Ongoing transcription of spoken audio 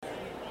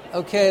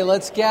Okay,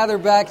 let's gather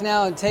back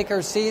now and take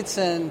our seats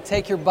and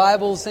take your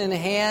Bibles in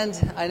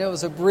hand. I know it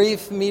was a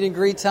brief meet and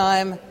greet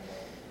time,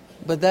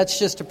 but that's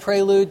just a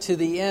prelude to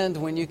the end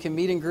when you can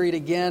meet and greet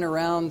again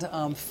around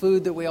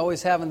food that we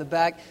always have in the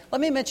back.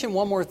 Let me mention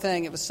one more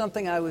thing. It was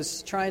something I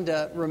was trying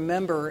to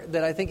remember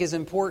that I think is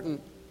important.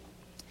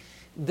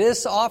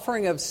 This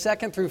offering of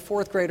 2nd through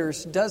 4th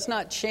graders does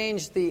not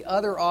change the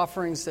other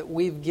offerings that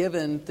we've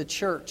given the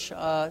church.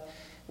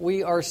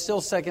 We are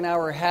still second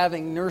hour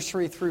having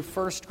nursery through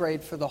 1st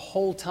grade for the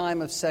whole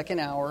time of second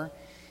hour.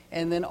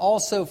 And then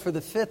also for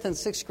the 5th and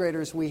 6th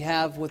graders, we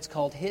have what's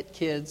called HIT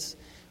Kids,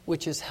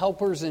 which is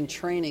helpers in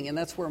training. And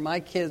that's where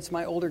my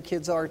older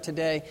kids are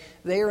today.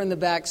 They are in the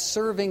back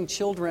serving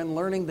children,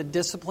 learning the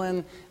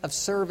discipline of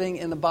serving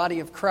in the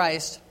body of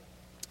Christ.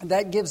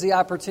 That gives the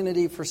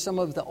opportunity for some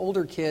of the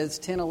older kids,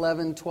 10,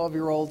 11,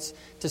 12-year-olds,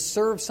 to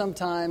serve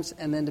sometimes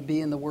and then to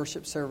be in the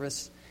worship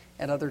service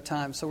at other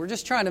times. So we're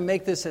just trying to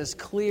make this as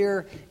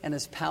clear and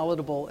as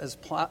palatable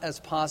as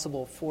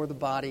possible for the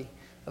body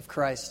of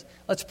Christ.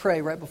 Let's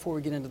pray right before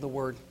we get into the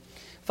Word.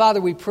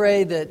 Father, we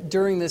pray that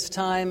during this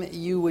time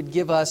you would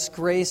give us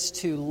grace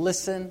to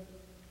listen,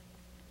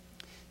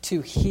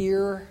 to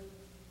hear,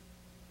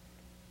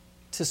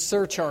 to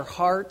search our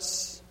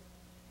hearts.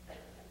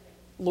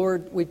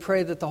 Lord, we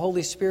pray that the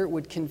Holy Spirit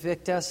would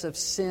convict us of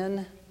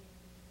sin.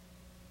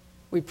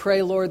 We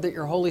pray, Lord, that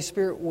your Holy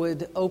Spirit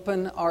would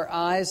open our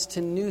eyes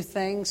to new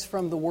things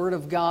from the Word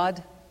of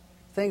God,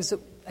 things that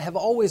have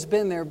always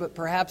been there but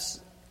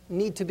perhaps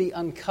need to be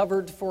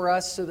uncovered for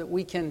us so that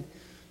we can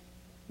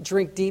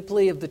drink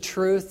deeply of the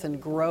truth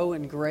and grow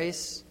in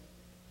grace.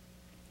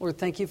 Lord,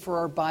 thank you for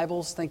our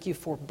Bibles. Thank you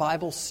for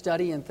Bible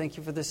study, and thank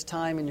you for this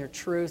time in your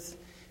truth.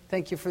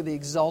 Thank you for the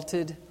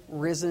exalted,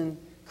 risen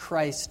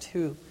Christ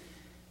who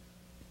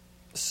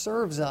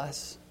serves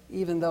us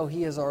even though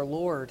he is our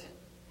Lord.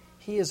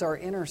 He is our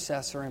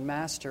intercessor and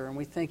master, and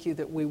we thank you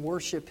that we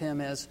worship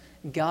him as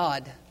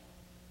God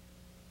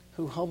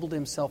who humbled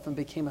himself and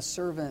became a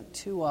servant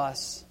to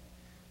us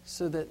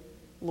so that,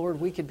 Lord,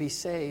 we could be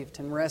saved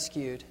and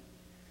rescued.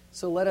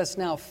 So let us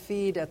now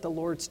feed at the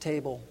Lord's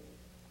table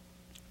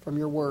from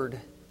your word.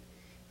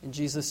 In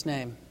Jesus'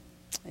 name,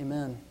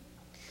 amen.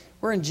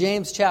 We're in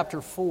James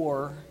chapter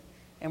 4,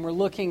 and we're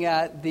looking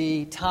at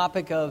the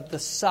topic of the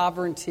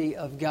sovereignty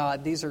of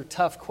God. These are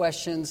tough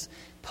questions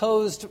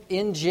posed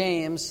in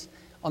James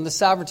on the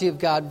sovereignty of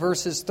God,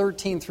 verses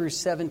 13 through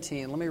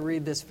 17. Let me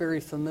read this very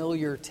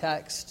familiar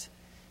text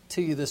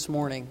to you this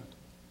morning.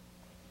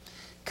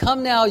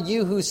 Come now,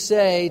 you who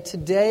say,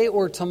 today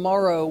or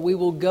tomorrow we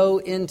will go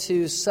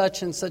into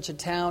such and such a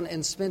town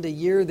and spend a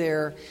year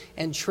there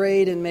and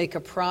trade and make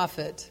a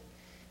profit.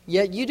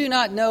 Yet you do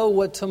not know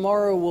what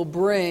tomorrow will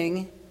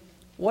bring.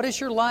 What is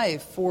your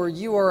life? For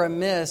you are a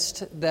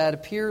mist that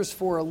appears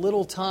for a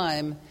little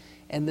time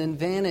and then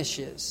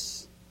vanishes.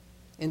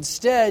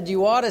 Instead,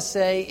 you ought to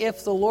say,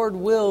 if the Lord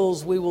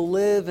wills, we will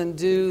live and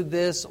do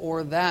this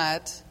or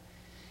that.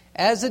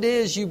 As it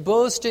is, you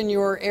boast in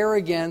your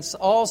arrogance.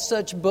 All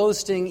such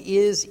boasting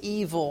is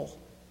evil.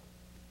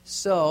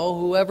 So,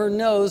 whoever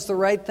knows the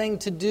right thing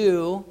to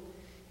do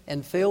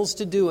and fails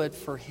to do it,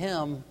 for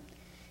him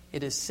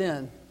it is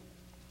sin.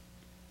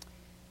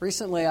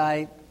 Recently,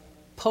 I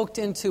poked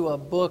into a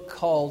book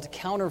called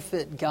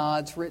Counterfeit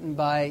Gods, written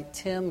by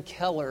Tim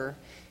Keller.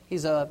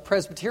 He's a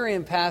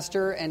Presbyterian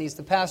pastor, and he's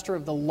the pastor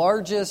of the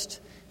largest,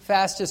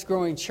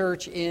 fastest-growing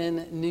church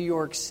in New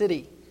York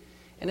City.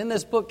 And in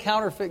this book,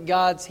 Counterfeit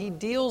Gods, he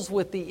deals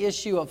with the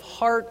issue of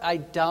heart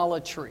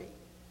idolatry.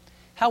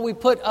 How we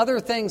put other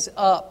things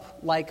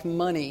up, like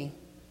money.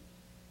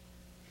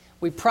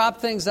 We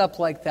prop things up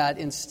like that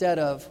instead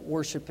of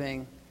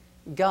worshiping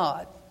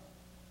God.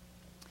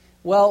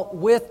 Well,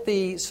 with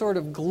the sort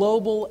of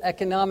global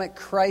economic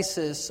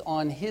crisis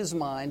on his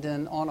mind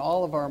and on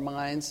all of our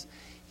minds,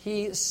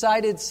 he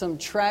cited some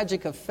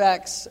tragic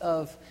effects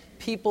of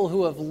people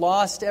who have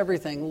lost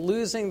everything,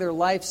 losing their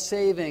life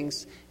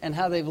savings, and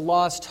how they've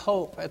lost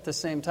hope at the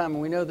same time.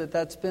 And we know that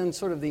that's been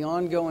sort of the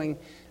ongoing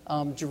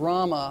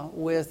drama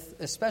with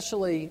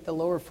especially the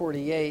lower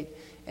 48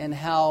 and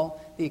how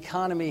the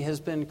economy has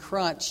been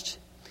crunched.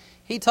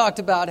 He talked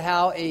about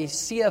how a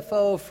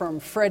CFO from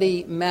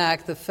Freddie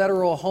Mac, the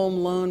Federal Home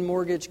Loan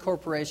Mortgage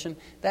Corporation,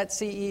 that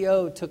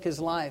CEO took his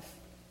life.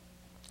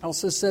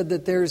 Also said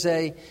that there's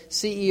a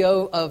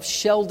CEO of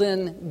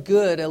Sheldon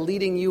Good, a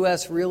leading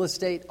U.S. real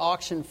estate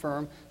auction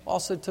firm,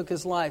 also took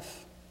his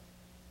life.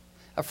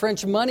 A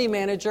French money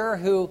manager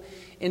who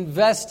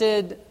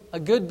invested a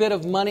good bit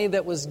of money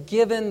that was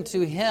given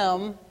to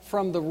him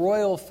from the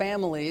royal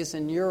families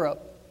in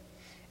Europe.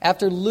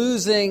 After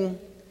losing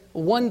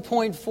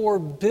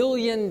 $1.4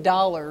 billion,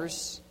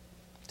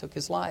 took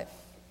his life.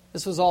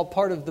 This was all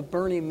part of the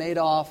Bernie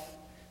Madoff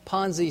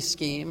Ponzi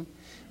scheme,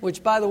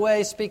 which, by the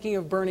way, speaking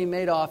of Bernie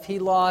Madoff, he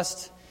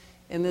lost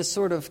in this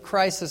sort of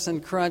crisis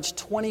and crunch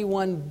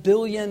 $21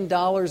 billion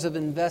of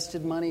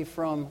invested money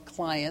from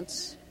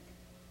clients.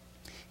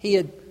 He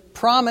had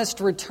promised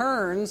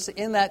returns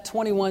in that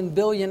 $21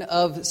 billion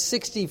of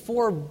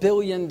 $64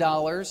 billion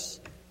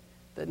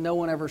that no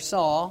one ever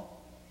saw.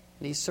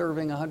 and he's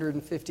serving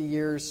 150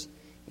 years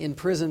in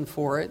prison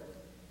for it.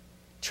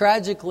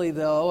 Tragically,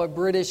 though, a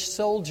British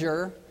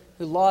soldier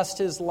who lost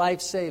his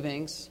life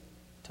savings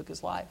took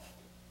his life.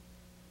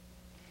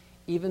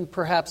 Even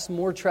perhaps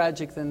more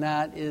tragic than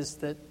that is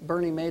that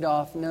Bernie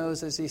Madoff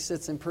knows as he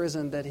sits in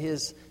prison that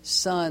his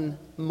son,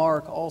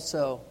 Mark,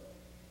 also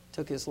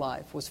took his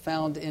life, was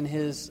found in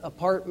his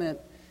apartment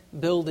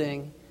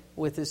building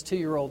with his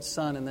 2-year-old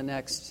son in the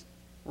next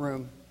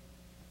room.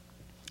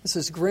 This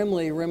is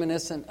grimly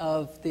reminiscent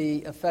of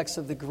the effects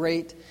of the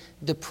Great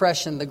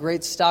Depression, the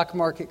great stock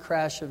market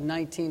crash of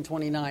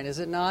 1929, is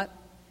it not?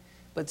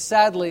 But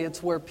sadly,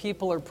 it's where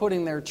people are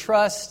putting their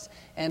trust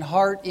and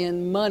heart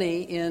in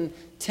money, in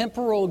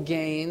temporal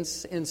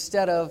gains,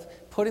 instead of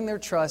putting their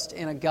trust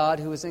in a God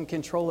who is in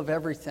control of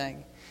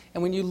everything.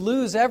 And when you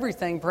lose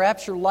everything,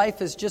 perhaps your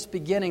life is just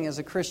beginning as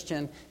a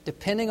Christian,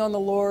 depending on the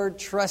Lord,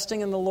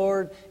 trusting in the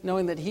Lord,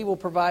 knowing that He will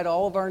provide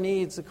all of our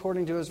needs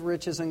according to His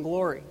riches and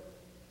glory.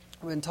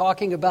 We've been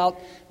talking about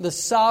the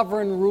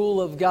sovereign rule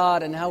of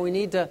God and how we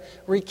need to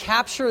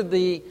recapture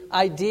the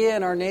idea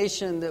in our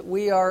nation that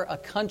we are a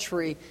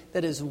country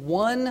that is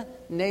one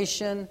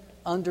nation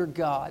under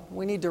God.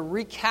 We need to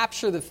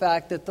recapture the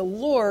fact that the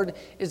Lord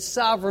is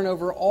sovereign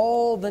over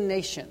all the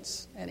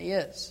nations, and He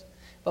is.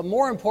 But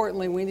more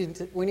importantly, we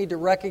need to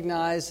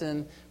recognize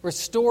and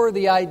restore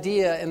the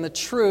idea and the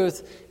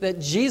truth that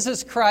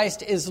Jesus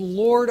Christ is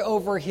Lord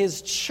over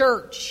His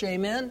church.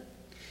 Amen?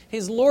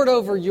 He's Lord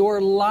over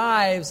your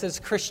lives as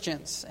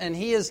Christians, and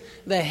He is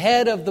the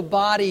head of the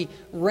body,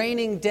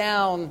 raining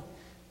down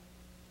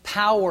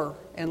power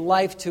and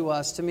life to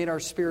us to meet our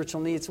spiritual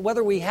needs.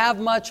 Whether we have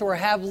much or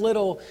have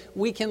little,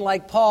 we can,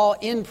 like Paul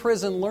in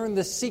prison, learn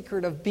the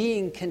secret of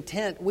being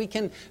content. We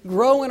can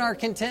grow in our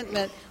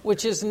contentment,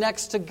 which is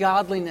next to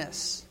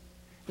godliness,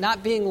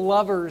 not being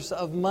lovers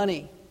of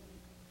money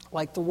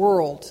like the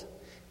world.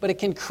 But it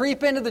can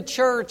creep into the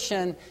church,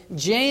 and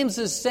James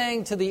is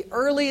saying to the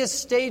earliest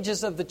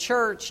stages of the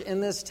church in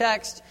this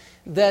text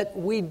that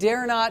we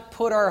dare not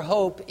put our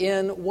hope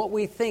in what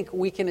we think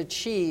we can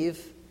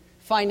achieve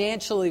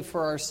financially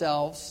for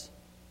ourselves,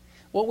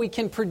 what we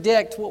can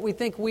predict, what we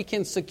think we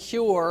can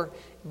secure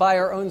by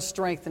our own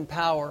strength and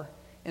power,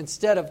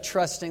 instead of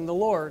trusting the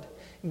Lord.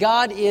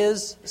 God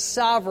is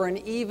sovereign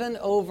even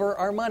over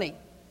our money.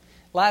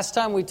 Last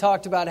time we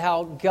talked about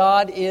how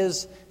God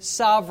is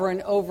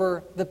sovereign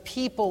over the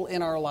people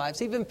in our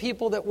lives, even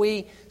people that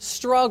we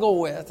struggle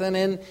with. And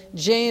in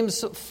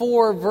James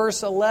 4,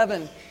 verse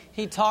 11,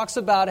 he talks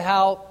about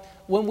how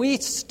when we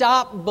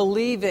stop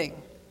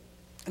believing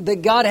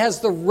that God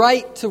has the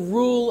right to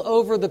rule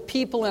over the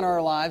people in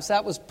our lives,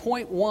 that was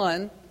point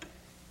 1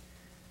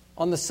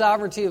 on the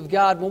sovereignty of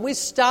God. When we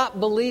stop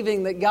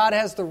believing that God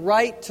has the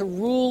right to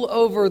rule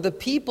over the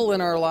people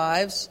in our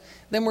lives,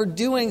 then we're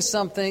doing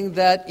something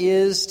that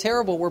is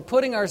terrible. We're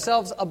putting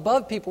ourselves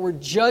above people. We're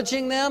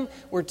judging them.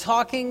 We're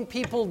talking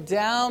people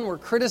down. We're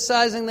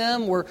criticizing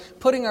them. We're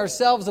putting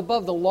ourselves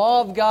above the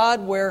law of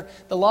God, where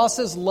the law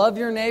says, love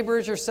your neighbor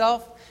as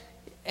yourself.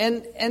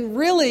 And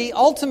really,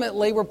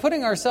 ultimately, we're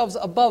putting ourselves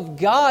above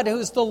God,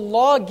 who's the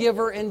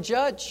lawgiver and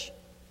judge.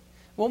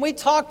 When we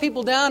talk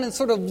people down and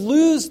sort of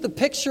lose the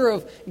picture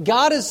of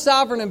God is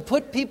sovereign and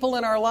put people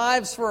in our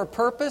lives for a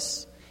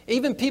purpose,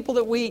 even people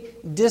that we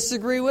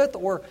disagree with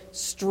or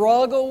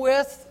struggle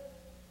with,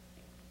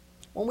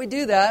 when we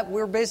do that,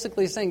 we're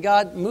basically saying,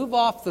 God, move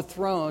off the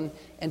throne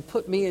and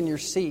put me in your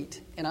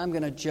seat, and I'm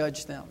going to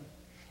judge them.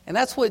 And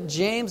that's what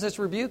James is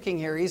rebuking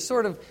here. He's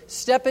sort of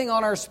stepping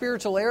on our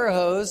spiritual air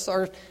hose,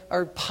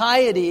 our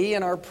piety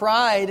and our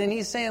pride, and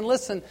he's saying,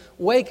 listen,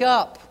 wake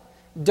up.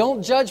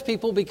 Don't judge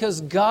people,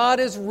 because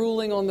God is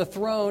ruling on the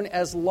throne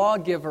as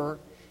lawgiver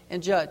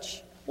and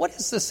judge. What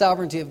is the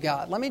sovereignty of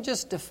God? Let me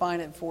just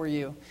define it for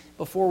you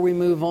before we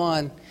move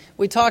on.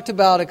 We talked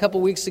about a couple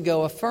weeks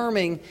ago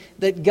affirming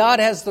that God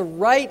has the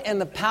right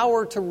and the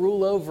power to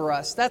rule over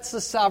us. That's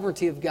the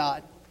sovereignty of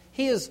God.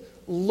 He is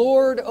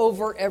Lord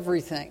over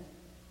everything.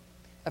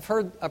 I've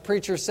heard a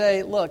preacher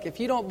say, look, if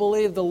you don't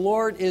believe the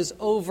Lord is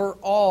over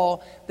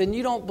all, then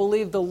you don't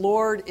believe the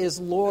Lord is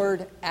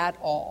Lord at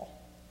all.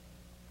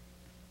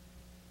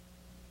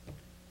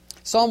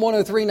 Psalm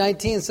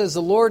 103:19 says,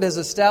 the Lord has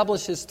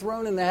established His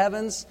throne in the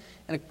heavens.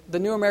 And the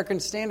New American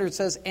Standard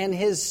says, and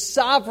His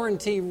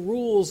sovereignty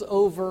rules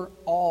over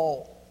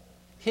all.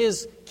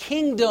 His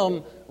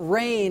kingdom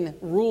reign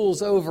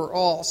rules over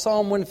all.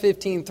 Psalm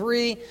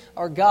 115:3,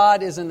 our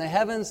God is in the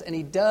heavens and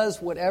He does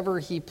whatever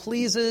He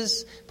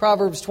pleases.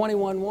 Proverbs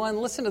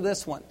 21:1, listen to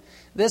this one.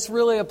 This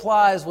really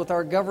applies with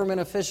our government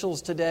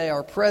officials today,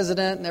 our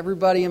president and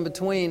everybody in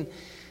between.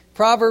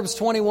 Proverbs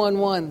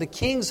 21:1, the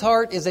king's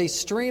heart is a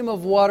stream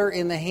of water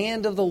in the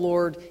hand of the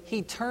Lord.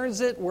 He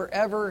turns it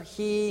wherever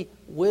He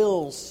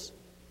wills.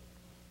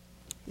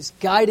 He's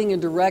guiding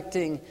and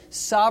directing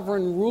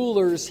sovereign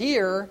rulers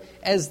here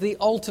as the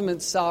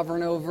ultimate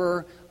sovereign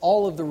over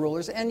all of the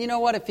rulers. And you know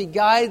what? If He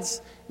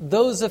guides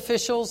those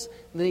officials,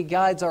 then He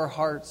guides our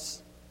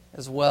hearts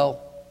as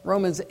well.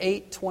 Romans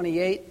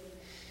 8:28,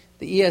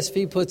 The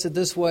ESV puts it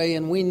this way,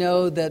 and we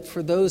know that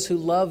for those who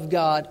love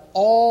God,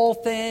 all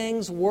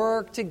things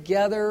work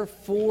together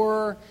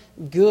for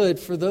good,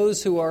 for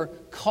those who are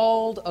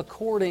called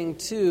according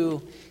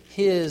to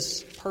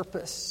His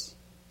purpose.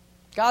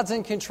 God's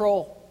in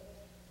control.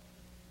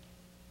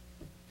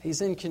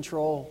 He's in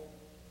control.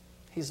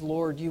 He's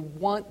Lord. You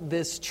want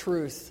this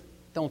truth,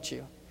 don't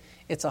you?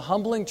 It's a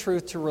humbling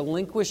truth to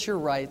relinquish your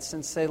rights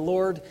and say,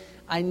 Lord,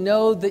 I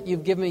know that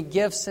you've given me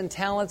gifts and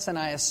talents and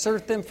I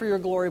assert them for your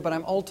glory, but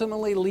I'm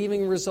ultimately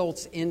leaving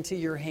results into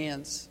your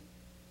hands.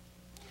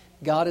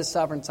 God is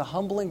sovereign. It's a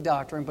humbling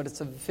doctrine, but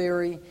it's a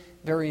very,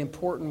 very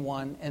important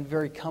one and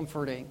very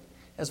comforting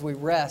as we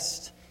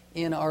rest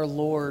in our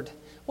Lord.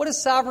 What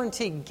does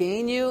sovereignty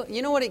gain you?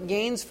 You know what it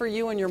gains for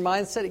you in your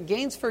mindset? It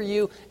gains for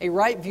you a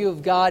right view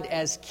of God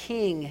as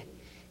King.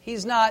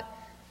 He's not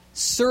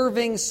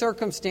serving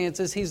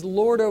circumstances. He's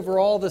Lord over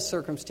all the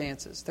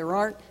circumstances. There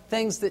aren't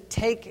things that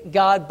take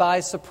God by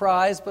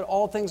surprise, but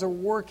all things are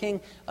working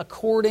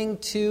according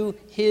to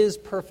His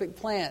perfect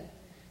plan.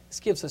 This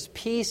gives us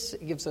peace,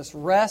 it gives us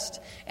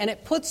rest, and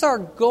it puts our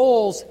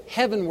goals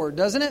heavenward,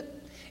 doesn't it?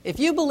 If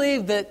you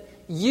believe that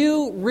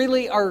you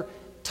really are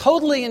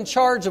totally in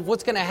charge of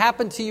what's going to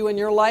happen to you in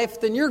your life,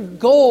 then your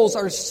goals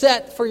are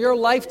set for your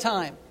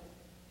lifetime.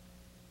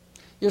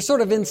 You're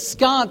sort of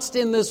ensconced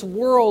in this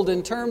world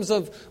in terms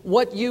of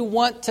what you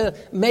want to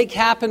make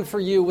happen for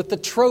you with the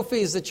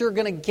trophies that you're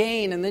going to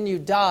gain and then you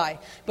die.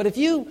 But if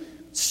you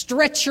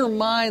stretch your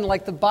mind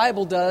like the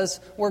Bible does,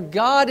 where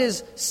God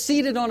is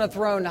seated on a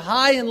throne,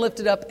 high and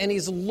lifted up, and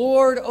He's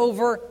Lord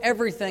over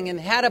everything and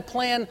had a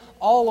plan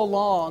all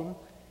along,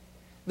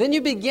 then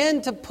you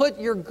begin to put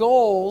your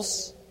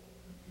goals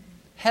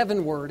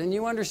heavenward. And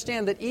you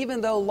understand that even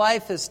though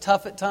life is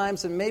tough at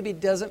times and maybe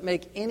doesn't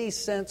make any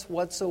sense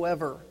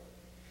whatsoever,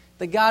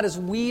 that God is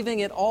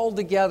weaving it all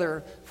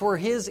together for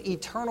His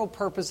eternal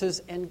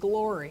purposes and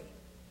glory.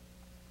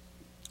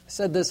 I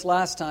said this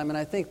last time, and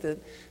I think that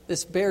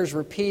this bears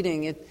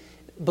repeating.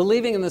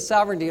 Believing in the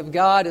sovereignty of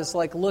God is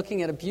like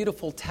looking at a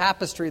beautiful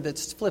tapestry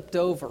that's flipped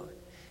over.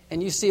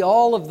 And you see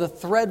all of the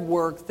thread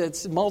work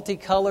that's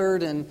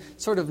multicolored and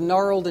sort of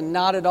gnarled and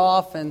knotted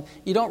off, and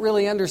you don't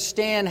really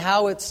understand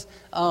how it's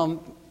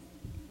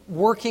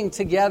working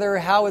together,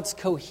 how it's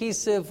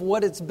cohesive,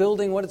 what it's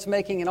building, what it's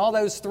making. And all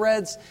those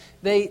threads,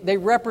 they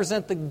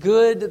represent the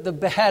good, the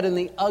bad, and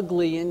the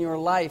ugly in your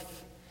life.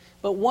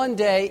 But one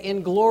day,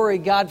 in glory,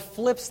 God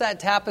flips that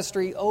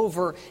tapestry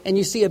over, and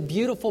you see a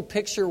beautiful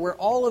picture where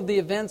all of the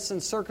events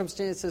and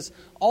circumstances,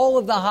 all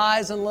of the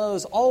highs and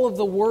lows, all of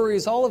the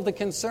worries, all of the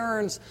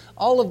concerns,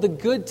 all of the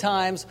good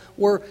times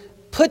were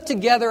put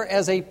together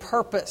as a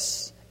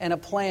purpose and a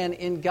plan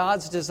in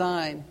God's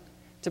design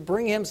to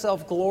bring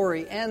Himself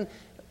glory and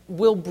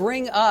will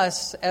bring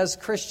us, as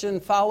Christian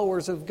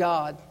followers of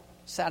God,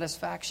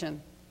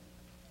 satisfaction,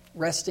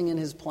 resting in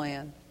His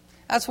plan.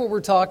 That's what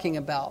we're talking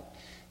about.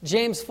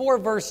 James 4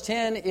 verse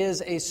 10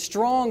 is a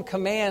strong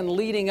command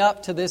leading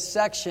up to this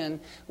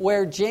section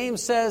where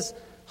James says,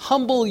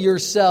 humble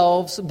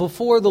yourselves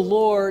before the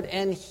Lord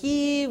and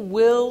He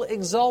will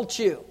exalt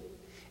you.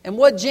 And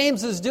what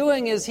James is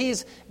doing is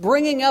he's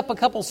bringing up a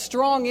couple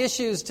strong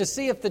issues to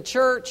see if the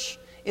church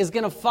is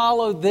going to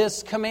follow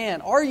this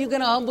command. Are you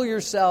going to humble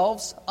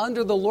yourselves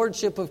under the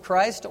lordship of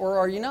Christ, or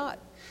are you not?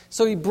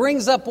 So he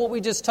brings up what we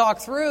just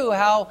talked through,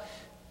 how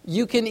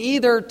you can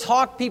either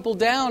talk people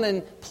down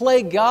and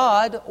play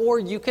God, or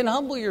you can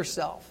humble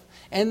yourself.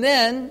 And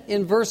then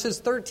in verses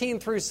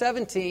 13 through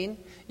 17,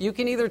 you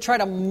can either try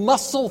to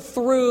muscle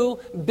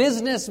through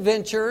business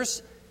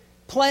ventures,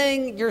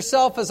 playing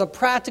yourself as a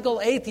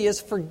practical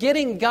atheist,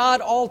 forgetting God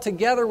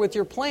altogether with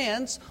your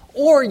plans,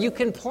 or you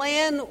can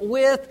plan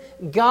with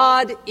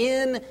God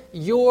in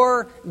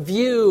your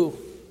view.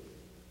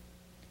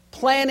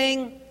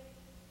 Planning,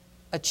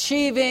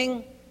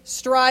 achieving,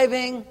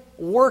 striving,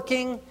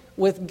 working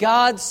with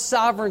God's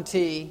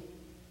sovereignty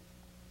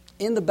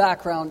in the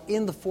background,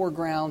 in the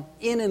foreground,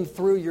 in and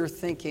through your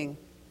thinking.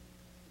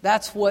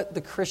 That's what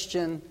the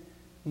Christian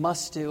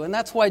must do. And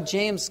that's why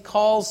James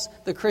calls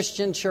the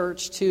Christian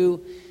church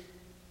to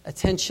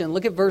attention.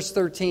 Look at verse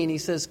 13. He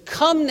says,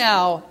 "Come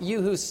now,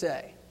 you who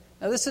say."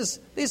 Now this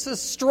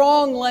is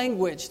strong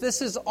language.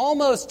 This is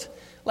almost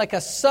like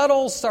a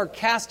subtle,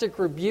 sarcastic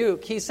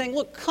rebuke. He's saying,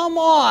 look, come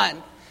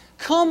on,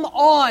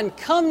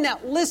 come now,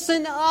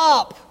 listen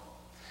up.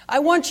 I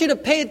want you to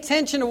pay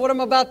attention to what I'm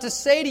about to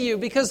say to you,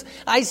 because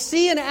I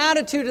see an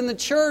attitude in the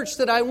church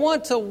that I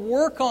want to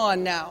work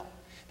on now.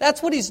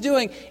 That's what he's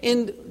doing.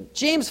 In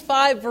James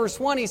 5 verse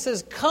 1, he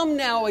says, "Come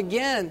now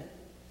again."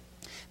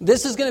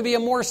 This is going to be a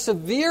more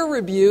severe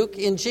rebuke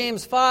in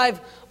James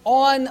 5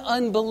 on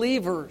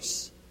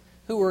unbelievers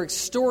who were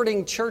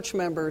extorting church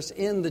members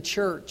in the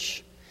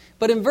church.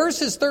 But in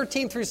verses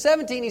 13 through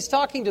 17, he's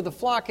talking to the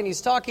flock and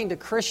he's talking to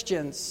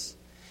Christians.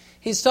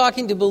 He's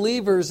talking to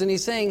believers and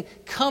he's saying,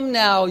 "Come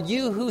now,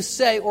 you who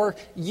say," or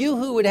you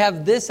who would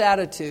have this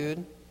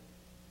attitude,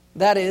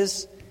 that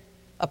is,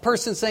 a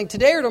person saying,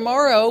 "Today or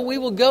tomorrow we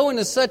will go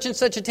into such and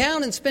such a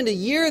town and spend a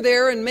year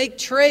there and make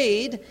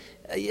trade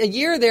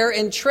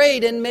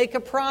and make a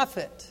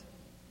profit."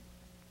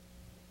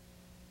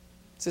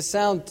 Does it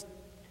sound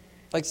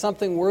like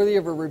something worthy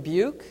of a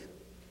rebuke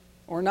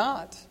or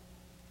not?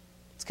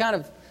 It's kind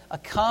of a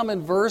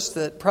common verse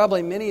that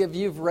probably many of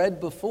you have read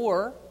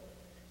before.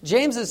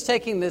 James is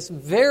taking this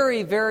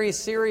very, very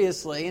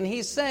seriously, and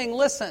he's saying,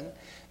 listen,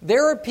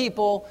 there are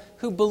people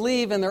who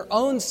believe in their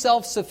own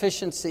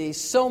self-sufficiency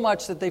so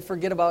much that they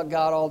forget about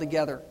God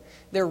altogether.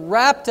 They're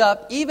wrapped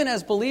up, even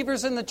as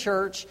believers in the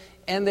church,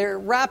 and they're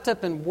wrapped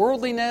up in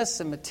worldliness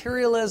and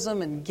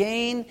materialism and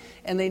gain,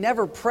 and they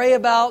never pray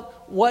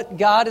about what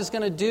God is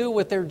going to do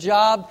with their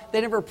job.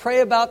 They never pray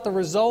about the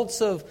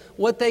results of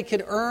what they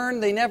could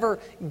earn. They never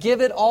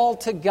give it all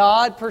to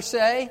God, per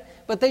se,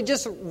 but they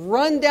just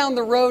run down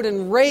the road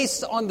and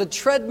race on the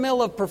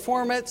treadmill of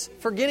performance,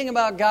 forgetting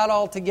about God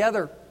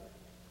altogether.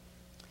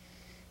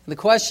 And the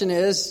question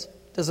is,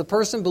 does a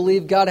person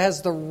believe God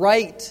has the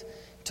right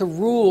to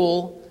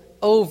rule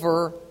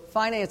over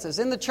finances?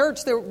 In the church,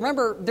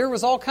 remember, there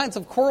was all kinds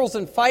of quarrels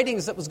and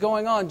fightings that was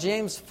going on.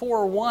 James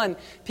 4:1.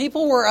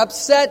 People were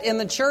upset in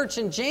the church,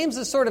 and James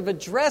is sort of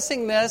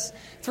addressing this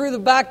through the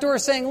back door,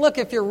 saying, look,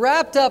 if you're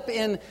wrapped up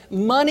in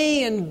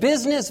money and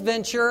business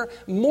venture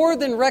more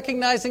than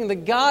recognizing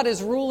that God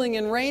is ruling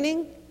and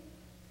reigning,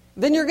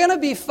 then you're going to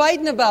be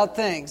fighting about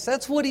things.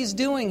 That's what he's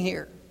doing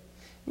here.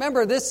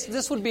 Remember,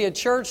 this would be a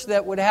church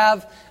that would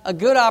have a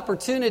good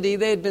opportunity.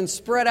 They had been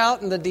spread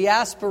out in the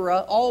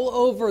diaspora all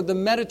over the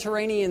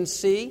Mediterranean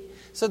Sea.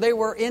 So they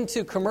were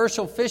into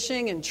commercial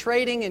fishing and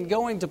trading and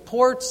going to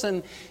ports.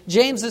 And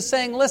James is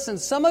saying, listen,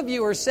 some of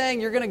you are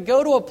saying you're going to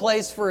go to a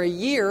place for a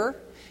year,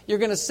 you're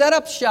going to set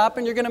up shop,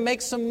 and you're going to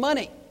make some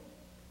money.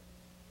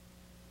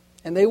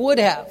 And they would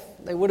have.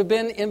 They would have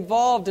been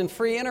involved in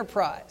free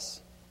enterprise.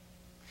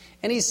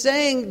 And he's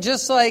saying,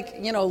 just like,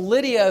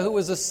 Lydia, who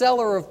was a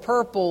seller of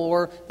purple,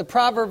 or the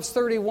Proverbs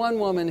 31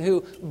 woman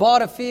who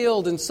bought a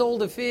field and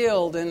sold a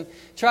field and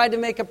tried to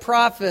make a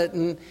profit,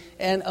 and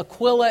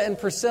Aquila and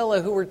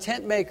Priscilla, who were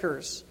tent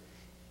makers.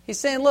 He's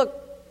saying, look,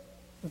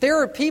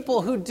 there are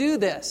people who do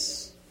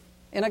this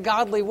in a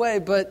godly way,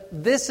 but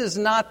this is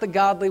not the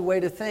godly way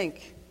to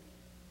think.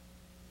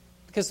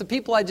 Because the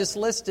people I just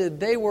listed,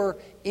 they were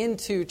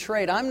into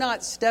trade. I'm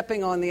not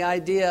stepping on the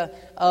idea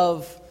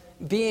of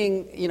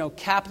being,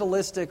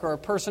 capitalistic or a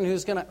person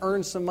who's going to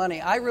earn some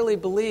money. I really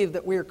believe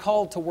that we are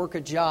called to work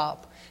a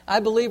job. I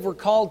believe we're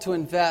called to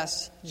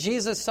invest.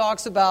 Jesus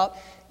talks about,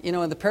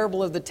 in the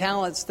parable of the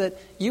talents, that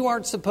you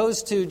aren't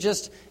supposed to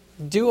just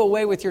do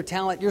away with your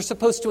talent. You're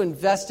supposed to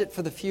invest it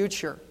for the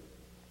future.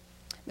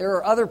 There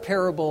are other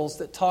parables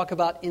that talk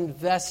about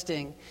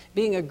investing,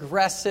 being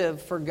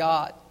aggressive for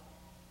God.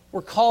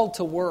 We're called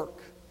to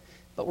work,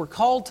 but we're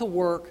called to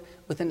work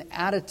with an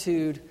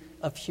attitude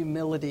of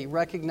humility,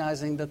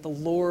 recognizing that the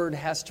Lord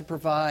has to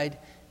provide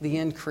the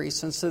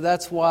increase. And so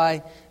that's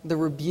why the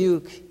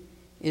rebuke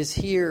is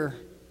here.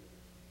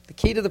 The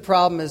key to the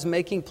problem is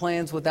making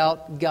plans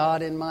without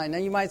God in mind. Now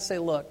you might say,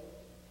 look,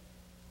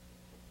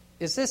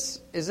 is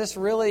this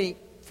really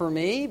for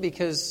me?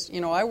 Because,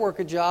 I work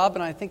a job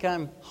and I think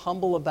I'm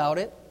humble about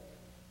it.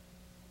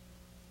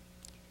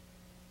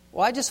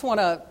 Well, I just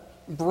want to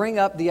bring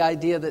up the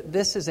idea that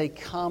this is a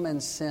common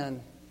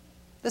sin.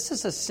 This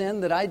is a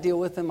sin that I deal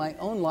with in my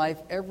own life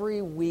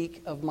every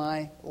week of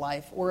my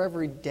life, or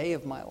every day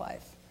of my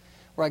life,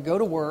 where I go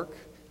to work,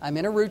 I'm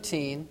in a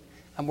routine,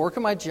 I'm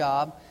working my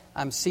job,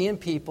 I'm seeing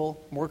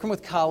people, I'm working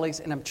with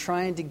colleagues, and I'm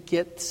trying to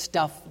get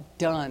stuff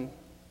done.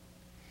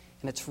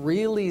 And it's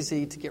real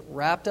easy to get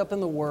wrapped up in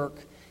the work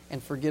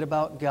and forget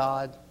about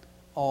God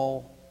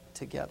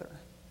altogether.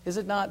 Is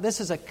it not?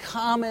 This is a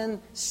common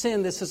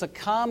sin. This is a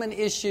common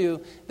issue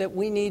that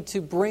we need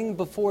to bring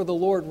before the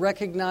Lord,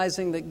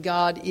 recognizing that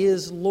God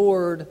is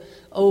Lord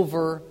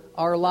over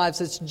our lives.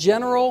 It's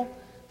general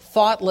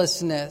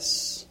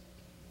thoughtlessness.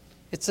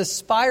 It's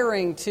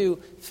aspiring to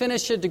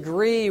finish a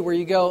degree where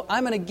you go,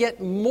 I'm going to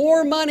get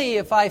more money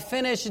if I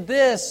finish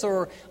this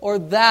or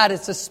that.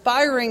 It's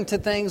aspiring to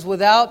things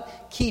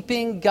without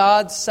keeping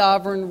God's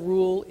sovereign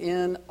rule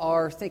in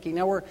our thinking.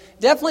 Now, we're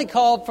definitely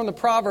called from the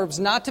Proverbs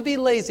not to be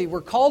lazy.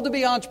 We're called to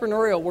be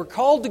entrepreneurial. We're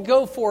called to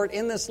go for it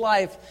in this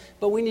life,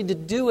 but we need to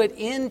do it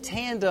in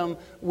tandem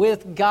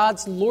with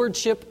God's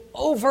lordship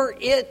over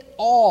it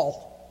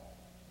all.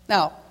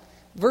 Now,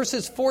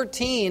 verses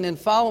 14 and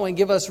following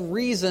give us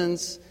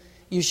reasons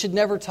you should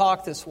never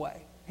talk this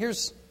way.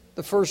 Here's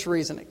the first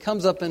reason. It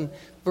comes up in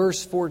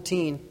verse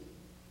 14.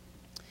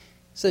 It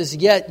says,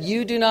 yet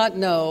you do not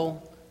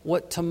know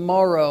what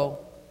tomorrow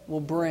will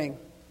bring.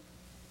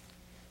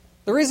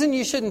 The reason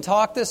you shouldn't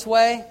talk this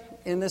way,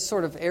 in this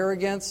sort of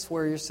arrogance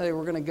where you say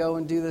we're going to go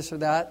and do this or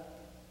that,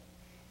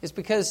 is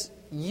because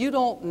you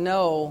don't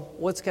know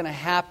what's going to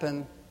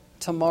happen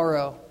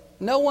tomorrow.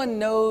 No one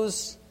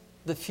knows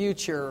the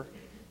future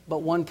but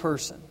one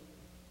person,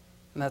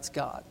 and that's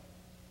God.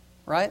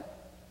 Right?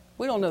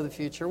 We don't know the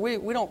future.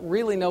 We don't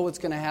really know what's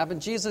going to happen.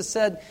 Jesus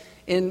said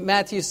in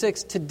Matthew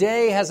 6,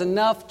 today has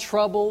enough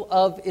trouble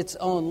of its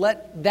own.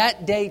 Let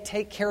that day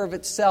take care of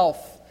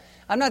itself.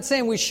 I'm not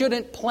saying we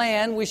shouldn't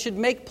plan. We should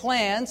make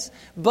plans.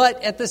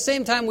 But at the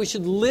same time, we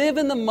should live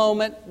in the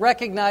moment,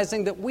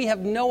 recognizing that we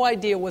have no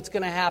idea what's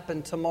going to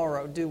happen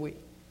tomorrow, do we?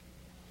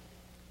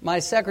 My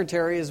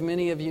secretary, as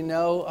many of you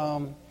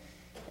know,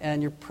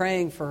 and you're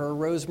praying for her,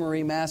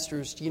 Rosemary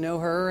Masters. Do you know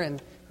her and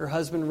her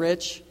husband,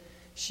 Rich?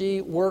 She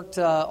worked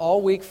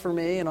all week for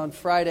me, and on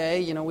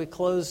Friday, we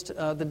closed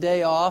the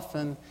day off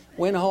and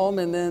went home,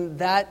 and then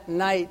that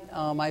night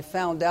I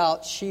found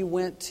out she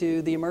went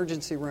to the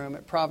emergency room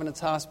at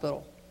Providence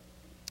Hospital.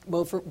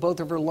 Both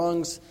of her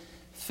lungs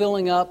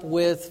filling up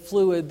with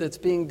fluid that's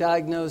being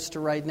diagnosed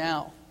right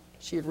now.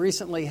 She had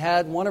recently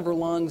had one of her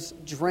lungs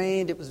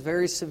drained. It was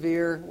very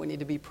severe. We need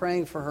to be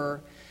praying for her.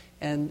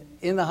 And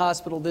in the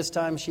hospital this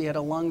time, she had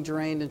a lung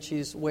drained, and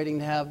she's waiting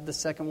to have the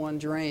second one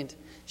drained.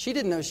 She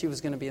didn't know she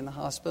was going to be in the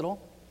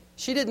hospital.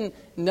 She didn't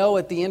know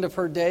at the end of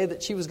her day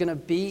that she was going to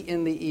be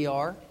in the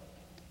ER.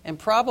 And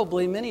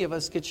probably many of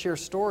us could share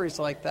stories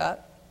like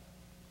that.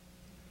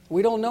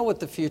 We don't know what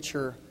the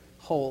future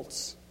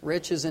holds.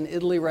 Rich is in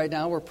Italy right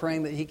now. We're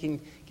praying that he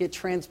can get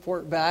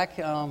transport back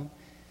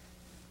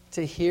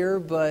to here,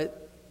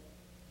 but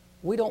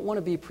we don't want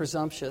to be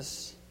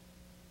presumptuous.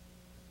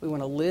 We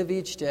want to live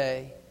each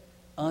day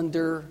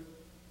under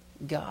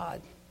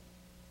God.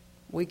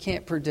 We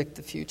can't predict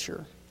the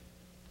future.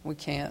 We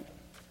can't.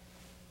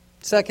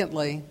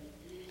 Secondly,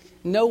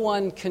 no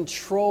one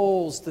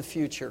controls the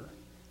future.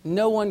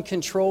 No one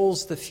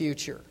controls the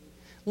future.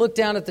 Look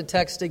down at the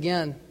text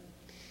again.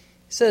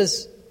 It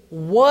says,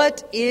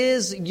 "What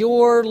is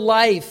your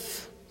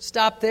life?"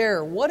 Stop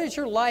there. What is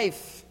your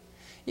life?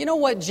 You know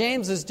what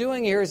James is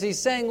doing here is he's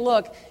saying,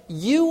 look,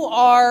 you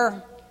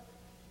are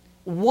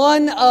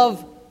one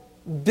of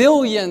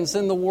billions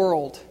in the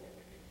world.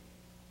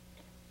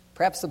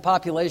 Perhaps the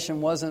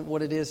population wasn't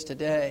what it is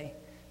today,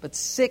 but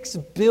 6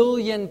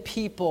 billion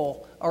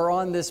people are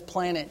on this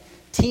planet,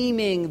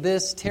 teeming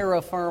this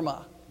terra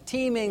firma,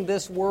 teeming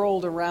this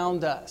world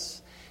around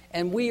us.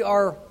 And we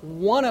are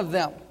one of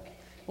them.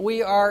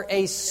 We are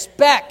a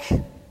speck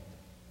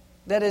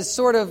that is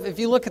sort of, if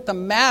you look at the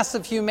mass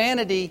of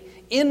humanity,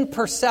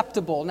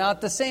 imperceptible. Now,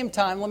 at the same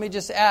time, let me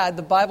just add,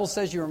 the Bible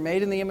says you are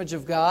made in the image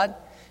of God.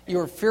 You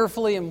are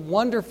fearfully and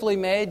wonderfully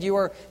made. You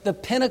are the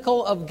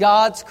pinnacle of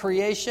God's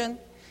creation.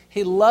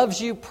 He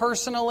loves you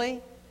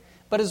personally.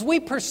 But as we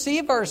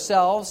perceive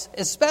ourselves,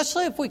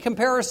 especially if we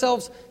compare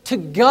ourselves to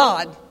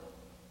God,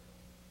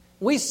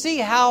 we see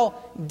how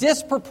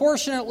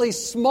disproportionately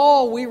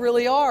small we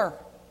really are.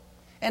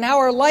 And how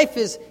our life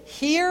is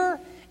here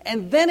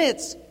and then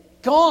it's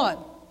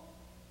gone.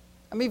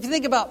 I mean, if you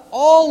think about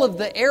all of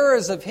the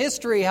eras of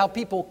history, how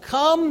people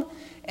come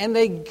and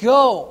they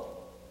go.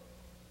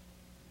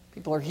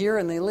 People are here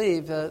and they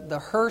leave.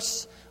 The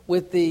hearse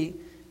with the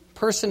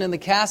person in the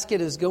casket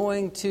is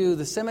going to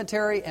the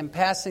cemetery and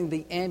passing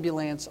the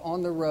ambulance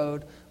on the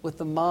road with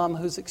the mom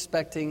who's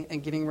expecting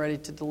and getting ready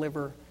to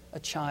deliver a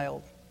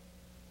child.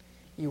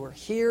 You are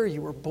here,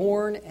 you were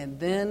born, and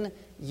then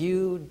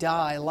you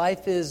die.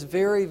 Life is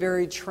very,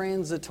 very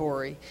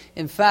transitory.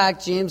 In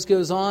fact, James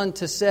goes on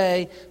to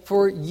say,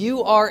 "For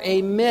you are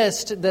a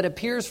mist that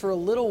appears for a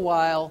little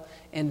while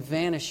and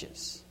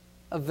vanishes."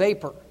 A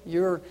vapor.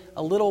 You're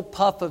a little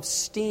puff of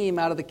steam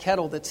out of the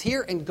kettle that's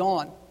here and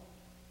gone.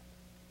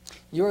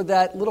 You're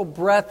that little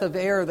breath of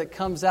air that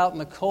comes out in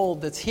the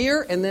cold that's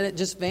here and then it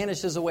just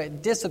vanishes away.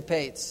 It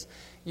dissipates.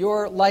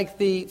 You're like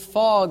the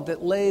fog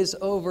that lays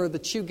over the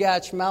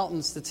Chugach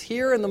Mountains that's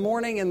here in the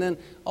morning and then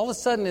all of a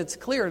sudden it's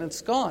clear and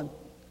it's gone.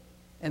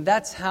 And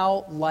that's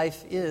how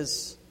life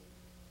is.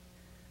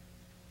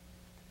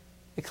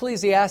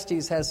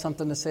 Ecclesiastes has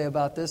something to say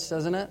about this,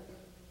 doesn't it?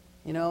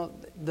 You know,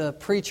 the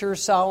preacher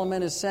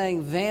Solomon is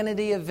saying,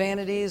 vanity of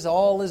vanities,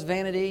 all is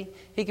vanity.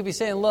 He could be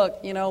saying, look,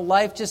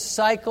 life just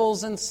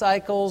cycles and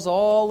cycles,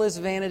 all is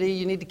vanity.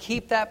 You need to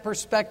keep that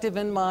perspective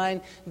in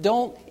mind.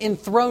 Don't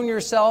enthrone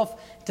yourself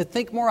to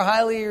think more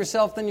highly of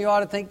yourself than you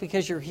ought to think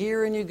because you're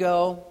here and you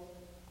go.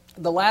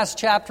 The last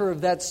chapter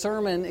of that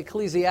sermon,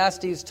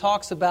 Ecclesiastes,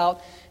 talks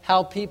about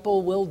how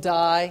people will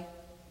die.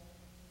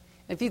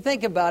 If you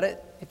think about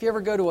it, if you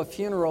ever go to a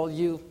funeral,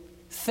 you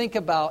think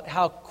about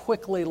how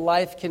quickly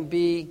life can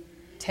be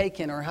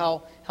taken or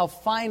how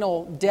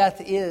final death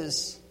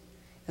is.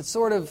 It's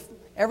sort of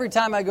every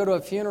time I go to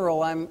a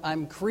funeral,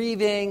 I'm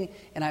grieving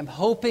and I'm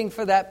hoping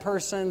for that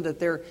person that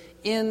they're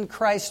in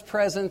Christ's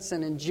presence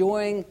and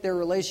enjoying their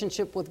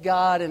relationship with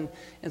God. And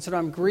so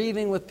I'm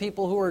grieving with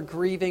people who are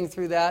grieving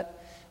through that.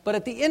 But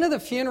at the end of the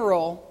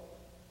funeral,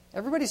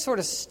 everybody sort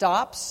of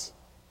stops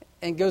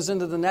and goes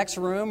into the next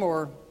room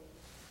or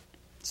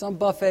some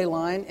buffet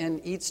line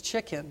and eats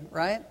chicken,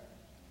 right?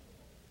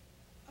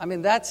 I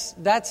mean,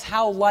 that's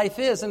how life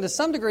is. And to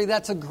some degree,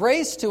 that's a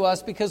grace to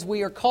us because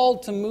we are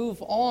called to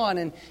move on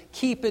and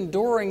keep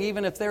enduring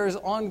even if there is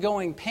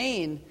ongoing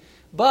pain.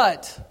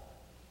 But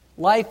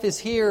life is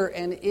here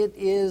and it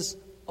is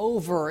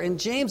over. And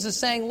James is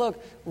saying,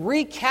 look,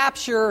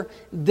 recapture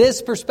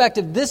this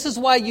perspective. This is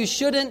why you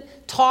shouldn't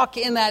talk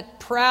in that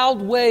proud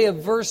way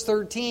of verse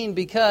 13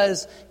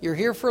 because you're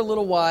here for a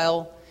little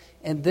while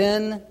and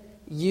then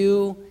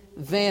you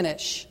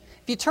vanish.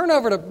 If you turn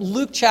over to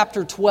Luke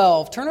chapter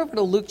 12, turn over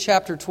to Luke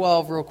chapter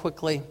 12 real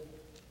quickly.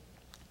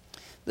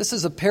 This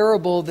is a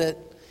parable that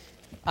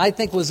I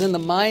think was in the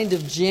mind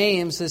of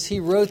James as he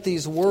wrote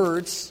these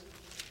words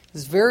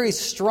is very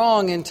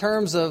strong in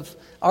terms of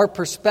our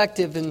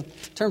perspective, in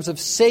terms of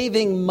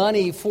saving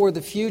money for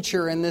the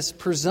future and this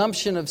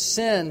presumption of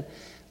sin.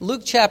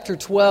 Luke chapter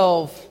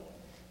 12,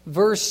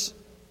 verse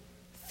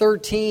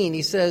 13,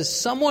 he says,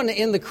 "Someone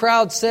in the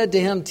crowd said to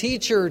him,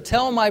 'Teacher,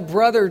 tell my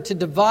brother to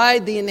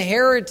divide the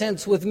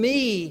inheritance with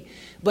me.'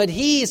 But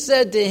he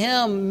said to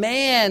him,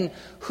 'Man,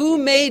 who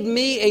made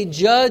me a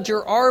judge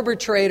or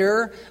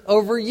arbitrator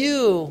over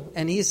you?'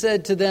 And he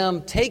said to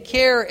them, 'Take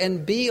care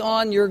and be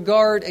on your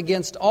guard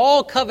against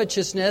all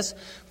covetousness,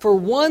 for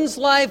one's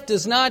life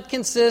does not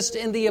consist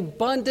in the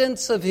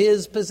abundance of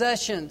his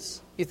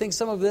possessions.'" You think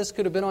some of this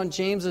could have been on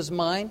James's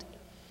mind?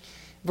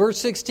 Verse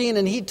 16,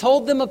 "And he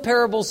told them a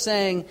parable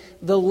saying,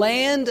 'The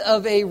land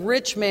of a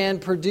rich man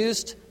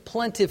produced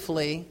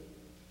plentifully.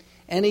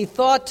 And he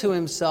thought to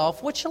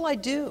himself, what shall I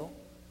do?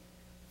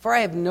 For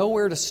I have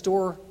nowhere to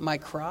store my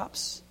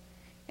crops.'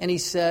 And he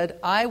said,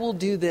 'I will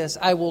do this.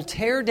 I will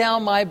tear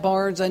down my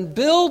barns and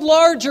build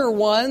larger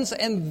ones,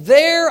 and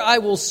there I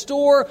will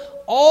store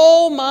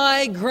all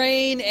my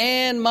grain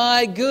and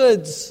my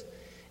goods.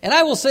 And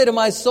I will say to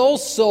my soul,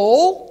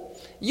 soul,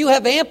 you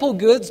have ample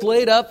goods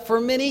laid up for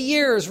many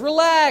years.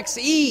 Relax,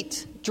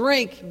 eat,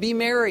 drink, be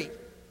merry.'" Is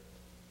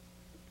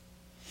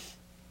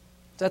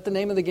that the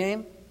name of the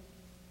game?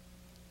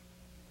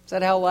 Is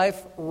that how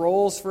life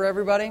rolls for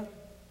everybody?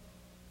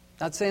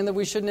 Not saying that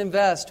we shouldn't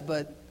invest,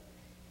 but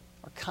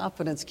our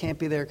confidence can't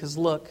be there because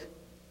look,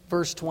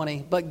 verse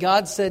 20, "But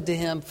God said to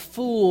him,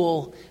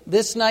 'Fool,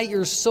 this night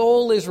your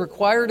soul is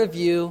required of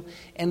you,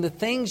 and the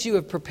things you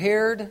have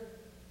prepared,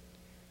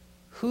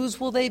 whose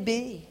will they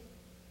be?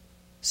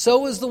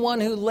 So is the one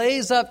who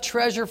lays up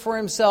treasure for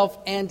himself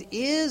and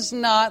is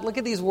not,'" look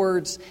at these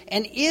words,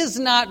 "'and is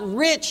not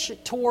rich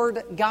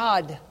toward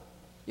God.'"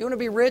 You want to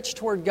be rich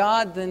toward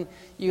God, then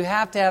you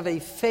have to have a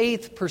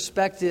faith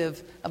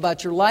perspective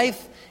about your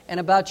life and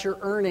about your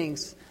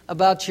earnings,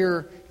 about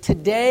your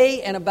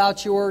today and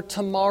about your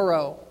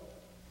tomorrow.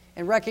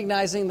 And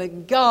recognizing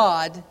that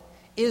God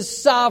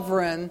is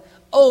sovereign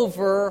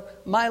over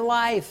my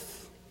life.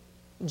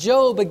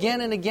 Job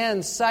again and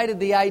again cited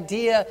the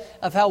idea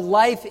of how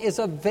life is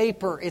a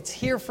vapor. It's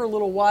here for a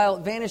little while,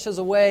 it vanishes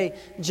away.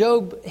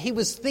 Job, he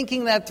was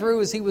thinking that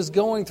through as he was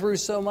going through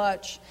so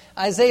much.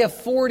 Isaiah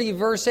 40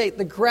 verse 8,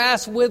 "The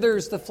grass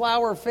withers, the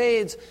flower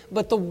fades,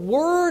 but the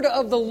word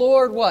of the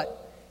Lord,"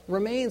 what?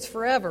 "Remains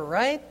forever,"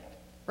 right?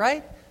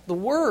 Right? The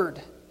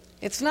word.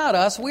 It's not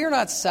us. We are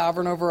not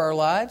sovereign over our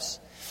lives.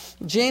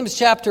 James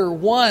chapter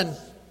 1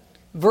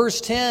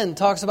 verse 10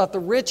 talks about the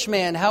rich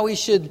man, how he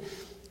should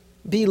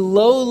be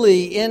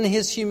lowly in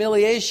his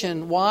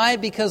humiliation. Why?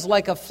 Because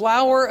like a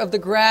flower of the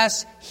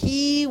grass,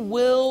 he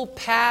will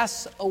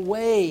pass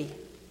away.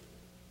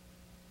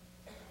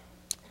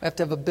 We have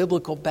to have a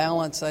biblical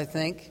balance, I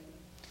think.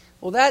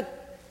 Well,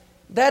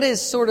 that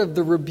is sort of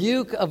the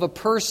rebuke of a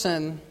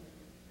person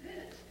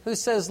who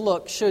says,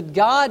 look, should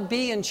God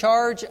be in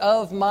charge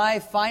of my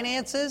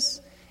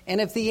finances? And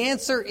if the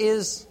answer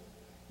is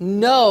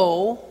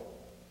no,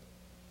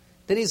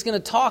 then he's going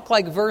to talk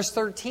like verse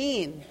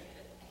 13.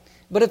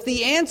 But if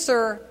the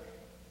answer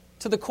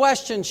to the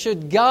question,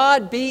 should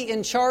God be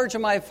in charge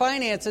of my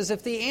finances?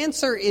 If the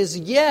answer is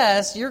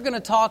yes, you're going to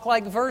talk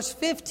like verse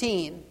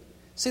 15.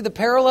 See the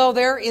parallel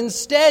there?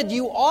 Instead,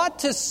 you ought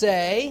to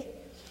say,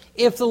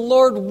 if the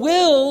Lord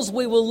wills,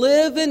 we will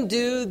live and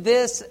do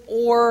this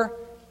or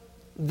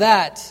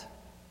that.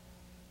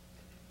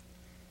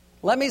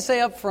 Let me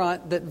say up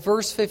front that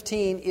verse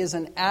 15 is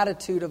an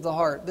attitude of the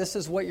heart. This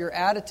is what your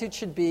attitude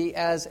should be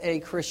as a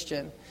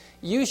Christian.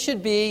 You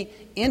should be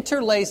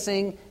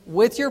interlacing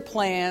with your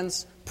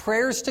plans,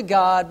 prayers to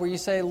God, where you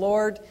say,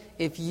 Lord,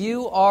 if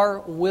you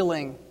are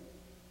willing,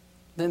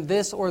 then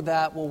this or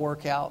that will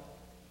work out.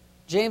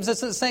 James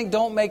isn't saying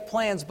don't make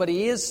plans, but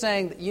he is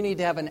saying that you need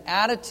to have an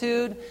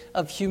attitude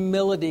of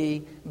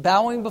humility,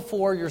 bowing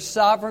before your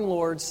sovereign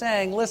Lord,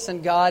 saying,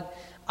 listen, God,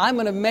 I'm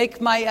going to make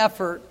my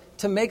effort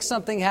to make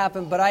something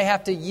happen, but I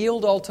have to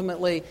yield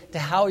ultimately to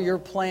how your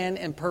plan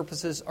and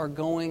purposes are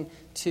going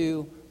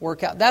to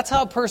work out. That's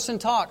how a person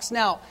talks.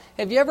 Now,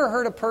 have you ever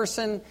heard a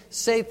person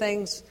say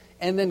things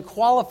and then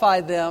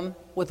qualify them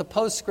with a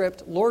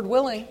postscript, Lord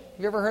willing? Have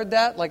you ever heard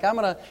that? Like, I'm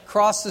going to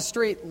cross the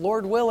street,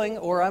 Lord willing,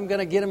 or I'm going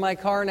to get in my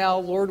car now,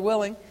 Lord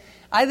willing.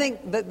 I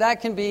think that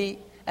that can be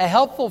a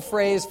helpful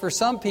phrase for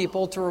some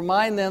people to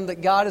remind them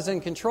that God is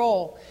in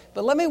control.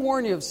 But let me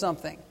warn you of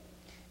something.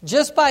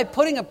 Just by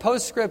putting a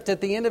postscript at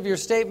the end of your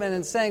statement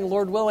and saying,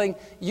 Lord willing,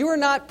 you are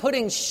not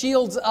putting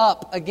shields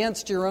up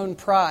against your own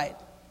pride.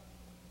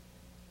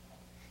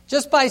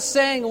 Just by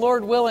saying,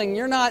 Lord willing,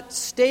 you're not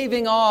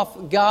staving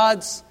off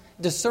God's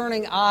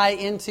discerning eye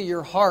into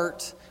your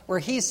heart, where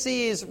He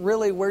sees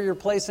really where you're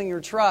placing your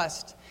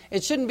trust.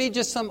 It shouldn't be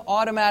just some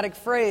automatic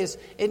phrase.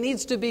 It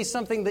needs to be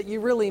something that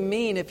you really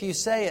mean if you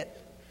say it.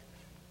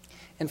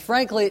 And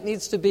frankly, it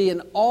needs to be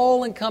an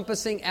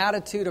all-encompassing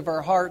attitude of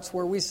our hearts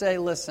where we say,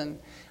 listen,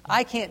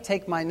 I can't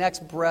take my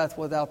next breath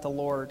without the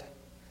Lord.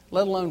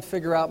 let alone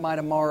figure out my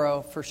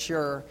tomorrow for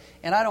sure.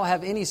 And I don't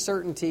have any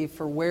certainty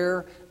for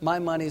where my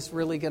money's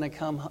really going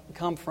to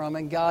come from.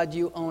 And God,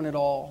 you own it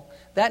all.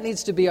 That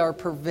needs to be our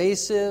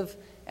pervasive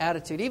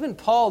attitude. Even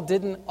Paul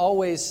didn't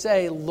always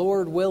say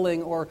Lord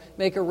willing or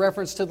make a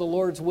reference to the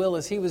Lord's will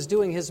as he was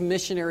doing his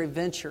missionary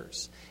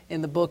ventures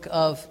in the book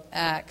of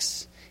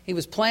Acts. He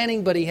was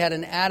planning, but he had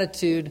an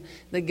attitude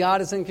that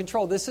God is in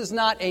control. This is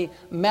not a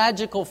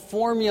magical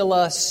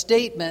formula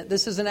statement.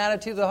 This is an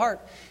attitude of the heart.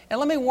 And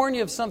let me warn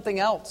you of something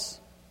else.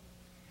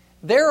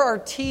 There are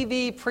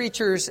TV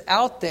preachers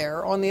out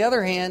there, on the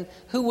other hand,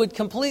 who would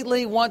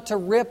completely want to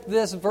rip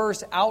this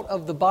verse out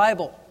of the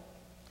Bible.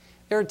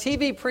 There are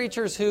TV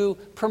preachers who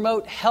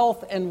promote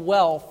health and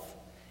wealth,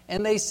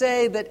 and they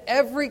say that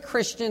every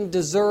Christian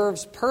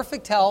deserves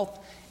perfect health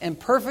and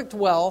perfect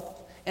wealth,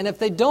 and if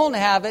they don't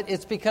have it,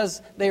 it's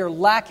because they are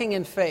lacking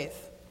in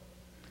faith.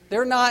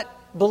 They're not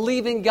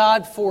believing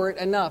God for it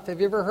enough. Have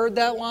you ever heard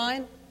that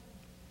line?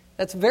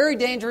 That's very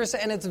dangerous,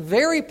 and it's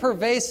very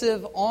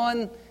pervasive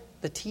on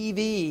the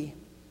TV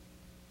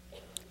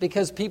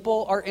because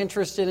people are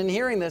interested in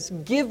hearing this.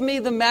 Give me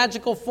the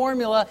magical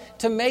formula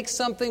to make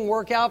something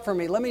work out for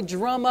me. Let me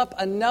drum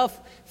up enough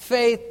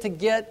faith to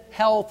get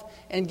health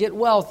and get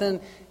wealth.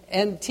 And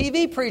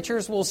TV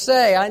preachers will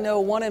say, I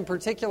know one in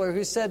particular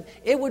who said,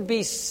 it would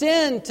be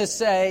sin to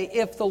say,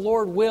 if the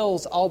Lord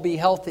wills, I'll be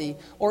healthy,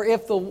 or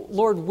if the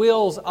Lord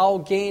wills, I'll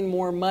gain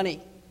more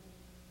money.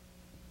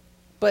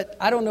 But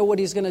I don't know what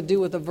he's going to do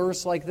with a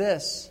verse like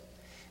this,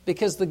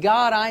 because the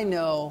God I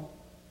know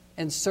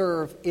and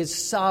serve is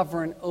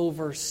sovereign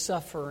over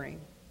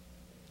suffering,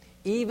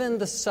 even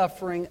the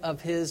suffering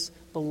of his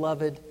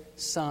beloved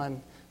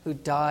Son who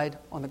died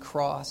on the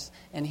cross.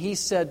 And he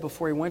said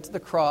before he went to the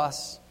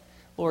cross,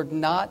 Lord,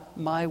 not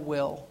my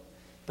will,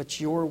 but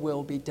your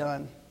will be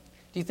done.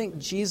 Do you think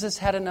Jesus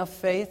had enough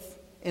faith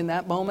in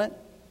that moment?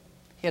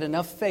 He had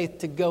enough faith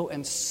to go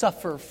and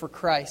suffer for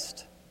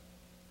Christ.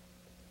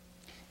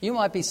 You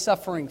might be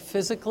suffering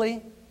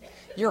physically.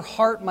 Your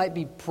heart might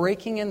be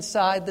breaking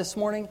inside this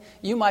morning.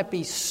 You might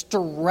be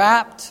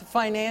strapped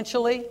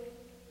financially.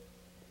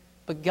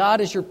 But God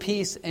is your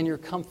peace and your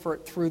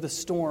comfort through the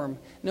storm,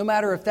 no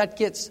matter if that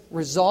gets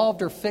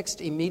resolved or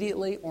fixed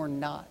immediately or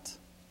not.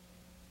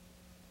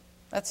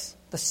 That's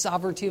the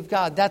sovereignty of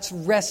God. That's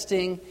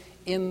resting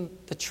in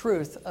the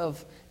truth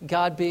of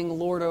God being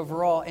Lord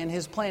over all and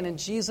his plan. And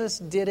Jesus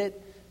did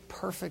it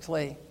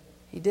perfectly.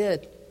 He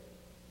did.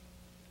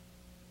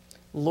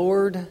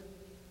 Lord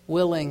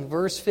willing.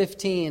 Verse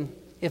 15.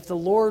 If the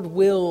Lord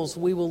wills,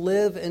 we will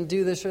live and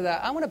do this or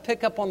that. I want to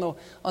pick up on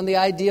the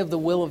idea of the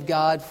will of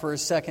God for a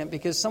second,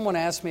 because someone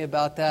asked me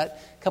about that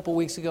a couple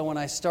weeks ago when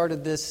I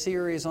started this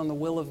series on the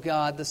will of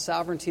God, the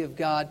sovereignty of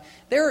God.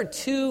 There are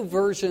two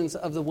versions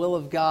of the will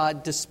of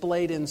God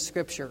displayed in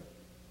Scripture.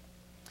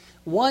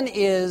 One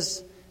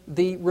is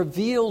the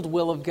revealed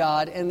will of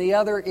God, and the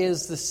other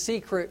is the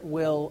secret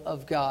will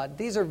of God.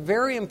 These are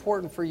very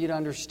important for you to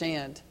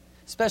understand,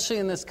 especially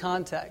in this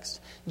context.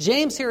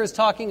 James here is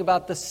talking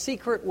about the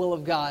secret will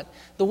of God.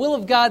 The will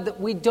of God that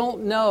we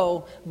don't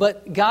know,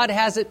 but God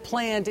has it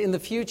planned in the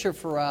future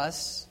for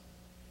us.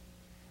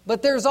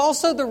 But there's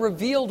also the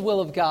revealed will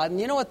of God. And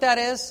you know what that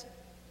is?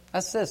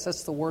 That's this.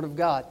 That's the Word of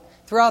God.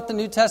 Throughout the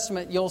New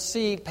Testament, you'll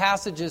see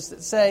passages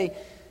that say,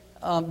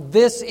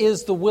 this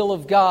is the will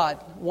of God.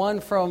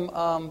 One from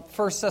 1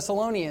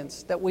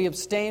 Thessalonians, that we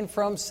abstain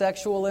from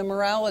sexual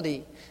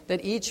immorality,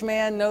 that each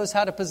man knows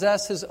how to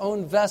possess his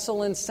own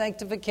vessel in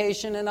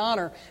sanctification and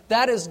honor.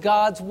 That is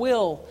God's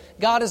will.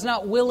 God is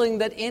not willing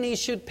that any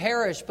should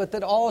perish, but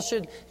that all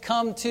should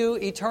come to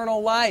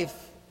eternal life.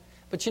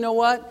 But you know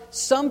what?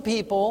 Some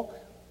people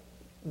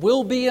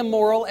will be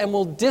immoral and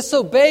will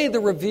disobey the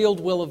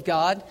revealed will of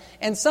God,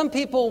 and some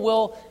people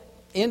will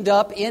end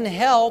up in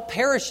hell,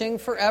 perishing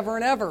forever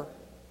and ever.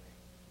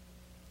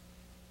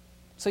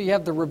 So you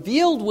have the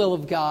revealed will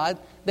of God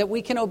that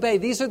we can obey.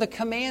 These are the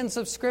commands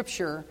of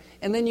Scripture.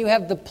 And then you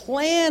have the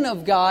plan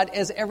of God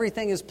as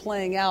everything is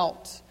playing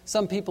out.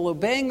 Some people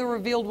obeying the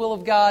revealed will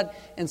of God,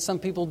 and some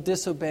people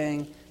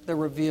disobeying the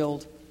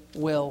revealed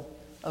will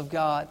of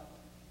God.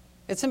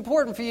 It's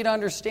important for you to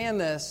understand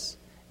this.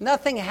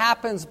 Nothing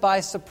happens by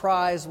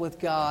surprise with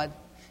God,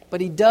 but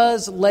He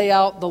does lay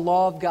out the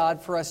law of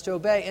God for us to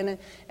obey.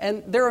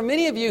 And there are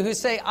many of you who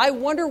say, I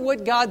wonder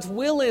what God's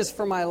will is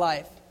for my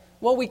life.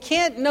 Well, we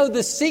can't know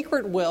the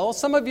secret will.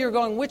 Some of you are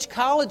going, which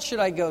college should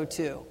I go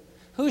to?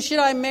 Who should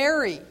I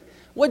marry?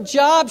 What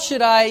job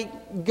should I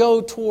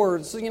go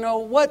towards?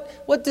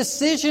 What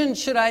decision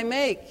should I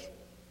make?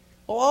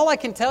 Well, all I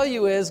can tell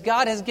you is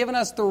God has given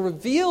us the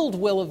revealed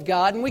will of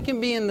God, and we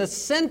can be in the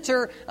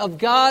center of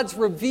God's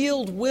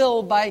revealed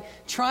will by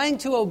trying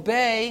to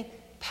obey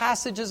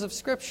passages of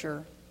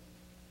Scripture.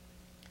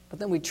 But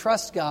then we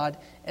trust God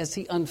as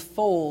He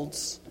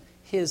unfolds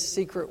His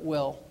secret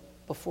will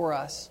before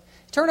us.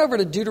 Turn over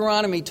to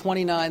Deuteronomy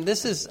 29.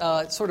 This is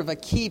sort of a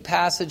key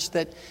passage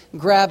that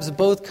grabs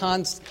both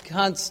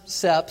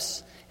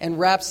concepts and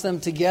wraps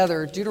them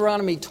together.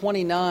 Deuteronomy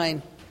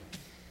 29.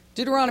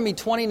 Deuteronomy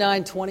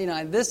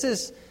 29:29. This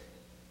is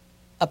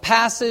a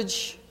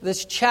passage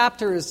this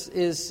chapter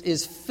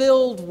is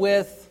filled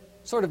with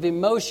sort of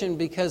emotion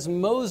because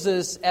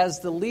Moses, as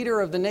the leader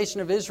of the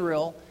nation of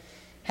Israel,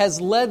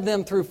 has led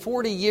them through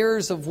 40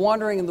 years of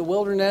wandering in the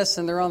wilderness,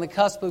 and they're on the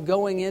cusp of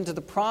going into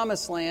the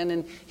promised land.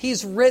 And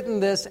he's written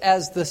this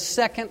as the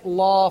second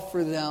law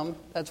for them.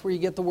 That's where you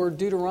get the word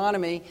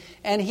Deuteronomy.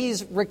 And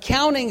he's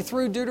recounting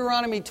through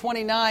Deuteronomy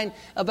 29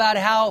 about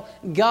how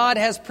God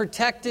has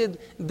protected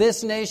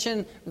this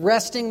nation,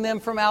 wresting them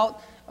from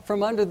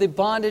under the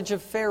bondage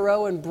of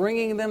Pharaoh and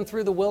bringing them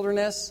through the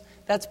wilderness.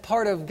 That's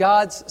part of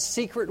God's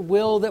secret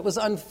will that was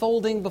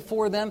unfolding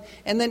before them.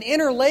 And then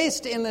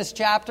interlaced in this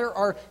chapter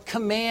are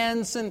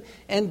commands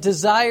and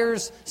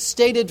desires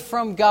stated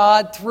from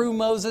God through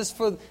Moses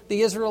for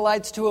the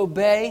Israelites to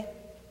obey.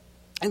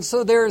 And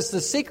so there's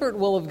the secret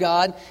will of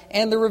God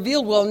and the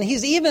revealed will. And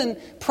he's even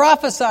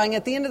prophesying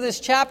at the end of this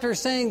chapter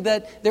saying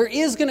that there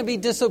is going to be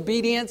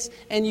disobedience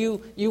and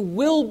you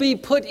will be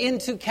put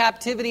into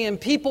captivity and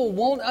people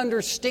won't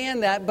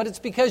understand that, but it's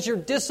because you're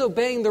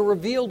disobeying the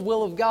revealed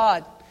will of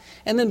God.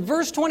 And then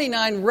verse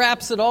 29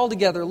 wraps it all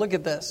together. Look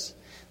at this.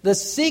 The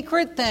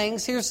secret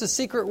things, here's the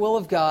secret will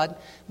of God.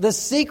 The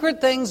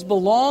secret things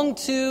belong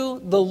to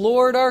the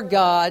Lord our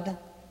God,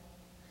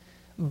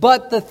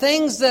 but the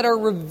things that are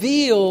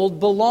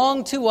revealed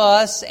belong to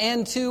us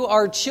and to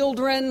our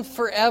children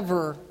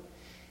forever,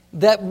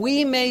 that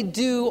we may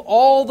do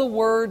all the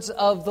words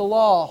of the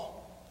law.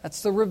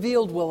 That's the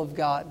revealed will of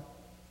God.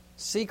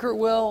 Secret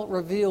will,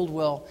 revealed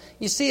will.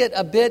 You see it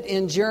a bit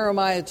in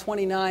Jeremiah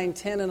 29,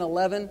 10 and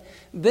 11.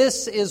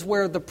 This is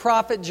where the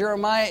prophet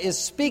Jeremiah is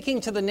speaking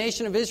to the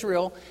nation of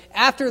Israel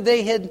after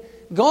they had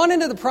gone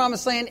into the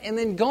promised land and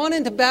then gone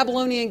into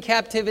Babylonian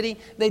captivity.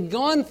 They'd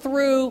gone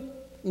through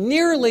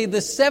nearly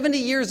the 70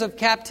 years of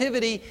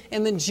captivity,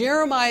 and then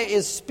Jeremiah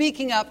is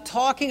speaking up,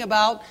 talking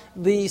about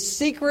the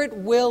secret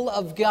will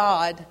of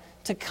God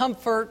to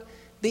comfort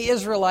the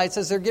Israelites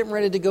as they're getting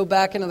ready to go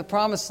back into the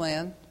promised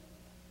land.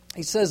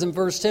 He says in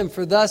verse 10,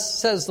 "For thus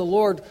says the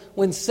Lord,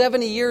 when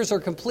 70 years are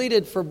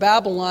completed for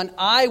Babylon,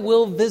 I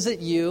will visit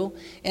you,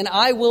 and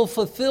I will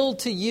fulfill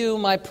to you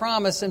my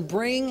promise and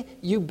bring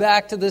you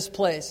back to this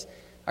place."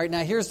 All right,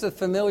 now here's the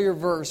familiar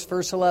verse,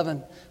 verse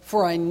 11.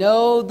 "For I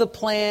know the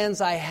plans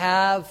I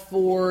have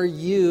for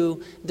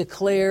you,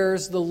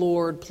 declares the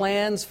Lord,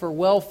 plans for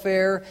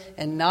welfare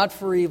and not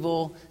for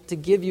evil, to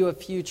give you a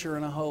future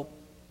and a hope."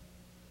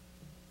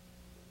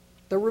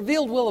 The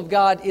revealed will of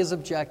God is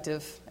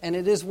objective, and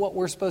it is what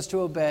we're supposed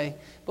to obey,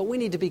 but we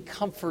need to be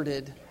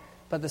comforted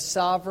by the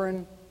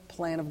sovereign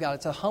plan of God.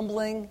 It's a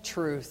humbling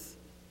truth,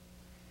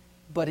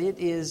 but it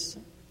is,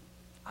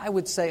 I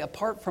would say,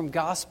 apart from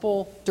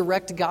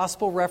direct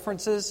gospel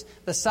references,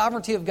 the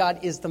sovereignty of God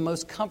is the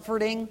most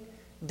comforting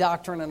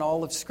doctrine in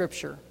all of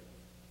Scripture.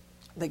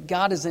 That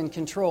God is in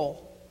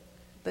control,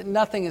 that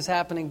nothing is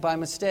happening by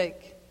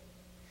mistake.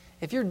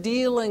 If you're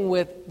dealing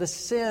with the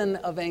sin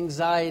of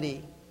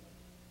anxiety,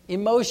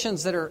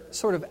 emotions that are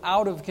sort of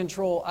out of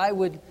control, I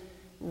would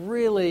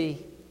really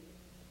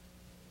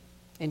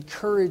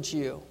encourage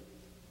you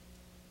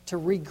to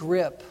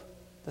regrip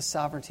the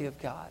sovereignty of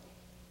God.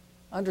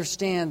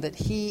 Understand that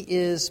He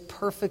is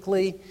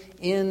perfectly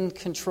in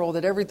control,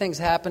 that everything's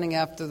happening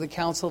after the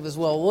counsel of His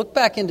will. Look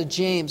back into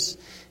James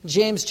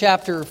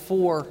chapter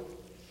 4.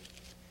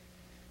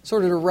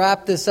 Sort of to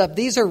wrap this up,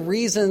 these are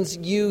reasons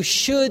you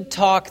should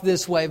talk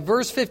this way.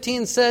 Verse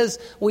 15 says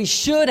we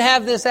should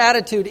have this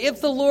attitude.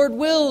 If the Lord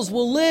wills,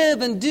 we'll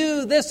live and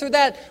do this or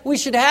that. We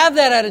should have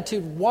that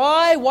attitude.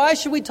 Why? Why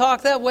should we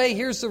talk that way?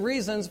 Here's the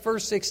reasons.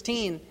 Verse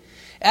 16.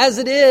 As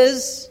it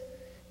is,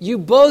 you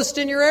boast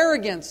in your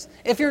arrogance.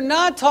 If you're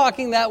not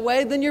talking that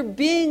way, then you're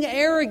being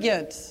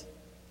arrogant.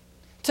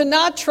 To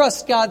not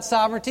trust God's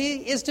sovereignty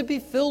is to be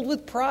filled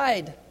with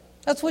pride.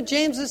 That's what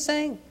James is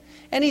saying.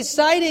 And he's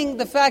citing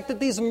the fact that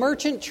these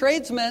merchant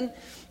tradesmen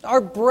are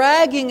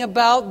bragging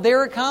about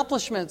their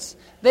accomplishments.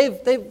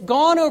 They've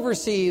gone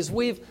overseas.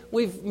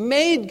 We've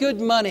made good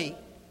money.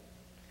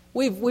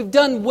 We've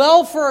done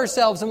well for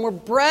ourselves, and we're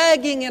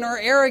bragging in our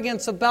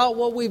arrogance about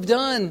what we've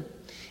done.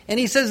 And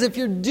he says if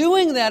you're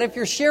doing that, if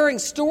you're sharing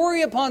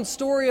story upon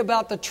story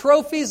about the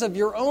trophies of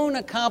your own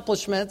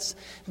accomplishments,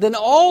 then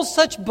all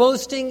such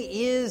boasting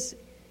is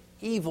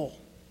evil.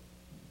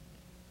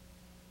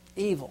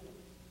 Evil.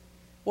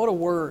 What a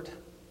word.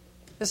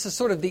 This is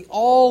sort of the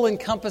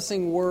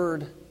all-encompassing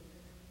word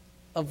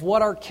of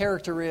what our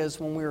character is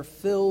when we are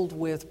filled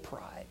with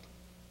pride.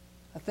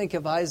 I think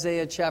of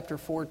Isaiah chapter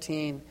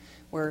 14,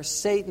 where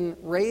Satan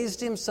raised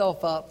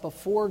himself up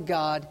before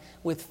God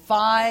with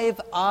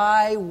 5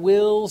 I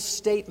will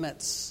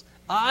statements.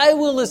 I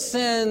will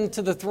ascend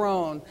to the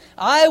throne.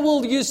 I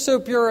will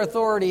usurp your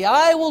authority.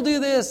 I will do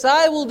this.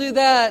 I will do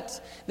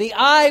that. The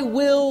I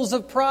wills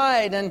of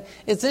pride. And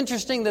it's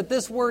interesting that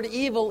this word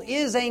evil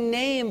is a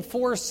name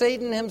for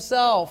Satan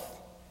himself.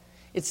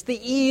 It's the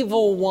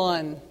evil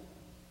one.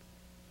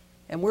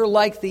 And we're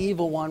like the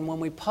evil one when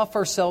we puff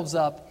ourselves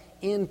up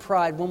in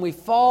pride, when we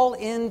fall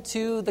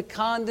into the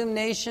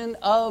condemnation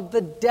of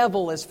the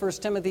devil, as 1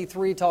 Timothy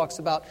 3 talks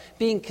about,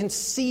 being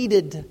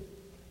conceited.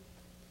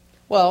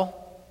 Well,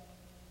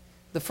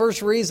 The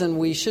first reason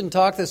we shouldn't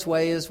talk this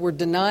way is we're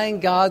denying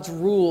God's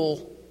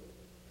rule,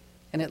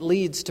 and it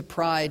leads to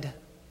pride,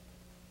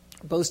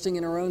 boasting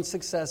in our own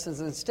successes.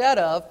 Instead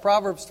of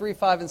Proverbs 3,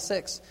 5, and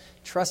 6,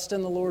 trust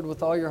in the Lord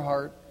with all your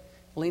heart,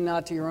 lean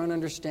not to your own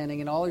understanding,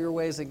 in all your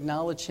ways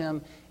acknowledge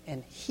Him,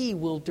 and He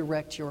will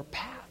direct your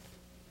path.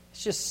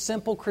 It's just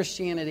simple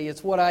Christianity.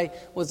 It's what I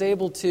was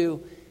able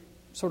to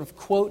sort of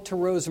quote to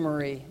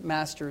Rosemary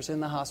Masters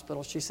in the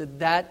hospital. She said,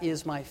 that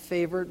is my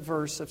favorite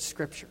verse of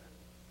Scripture.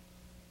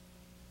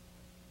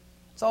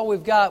 It's all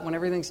we've got when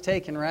everything's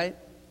taken, right?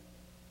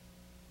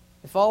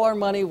 If all our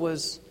money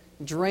was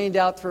drained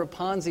out through a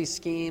Ponzi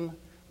scheme,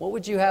 what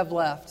would you have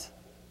left?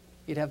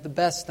 You'd have the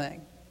best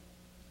thing.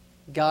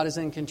 God is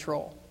in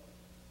control.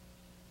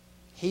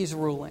 He's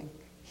ruling.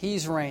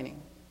 He's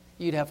reigning.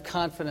 You'd have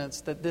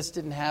confidence that this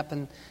didn't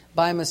happen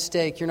by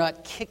mistake. You're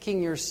not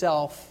kicking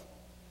yourself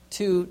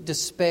to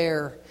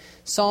despair.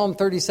 Psalm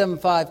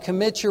 37:5,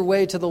 commit your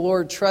way to the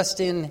Lord, trust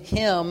in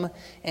Him,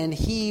 and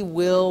He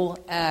will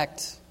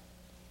act.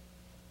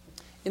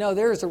 You know,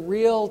 there is a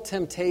real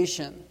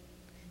temptation,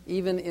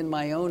 even in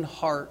my own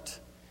heart,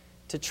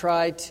 to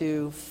try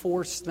to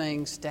force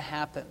things to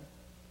happen.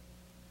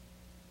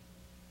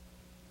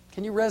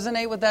 Can you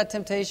resonate with that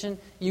temptation?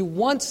 You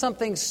want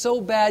something so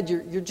bad,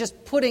 you're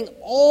just putting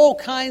all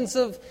kinds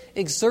of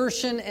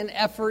exertion and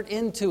effort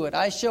into it.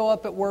 I show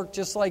up at work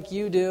just like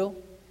you do.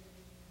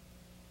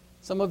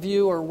 Some of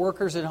you are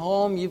workers at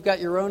home. You've got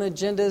your own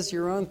agendas,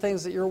 your own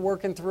things that you're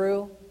working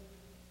through.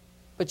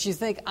 But you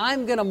think,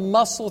 I'm going to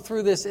muscle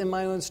through this in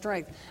my own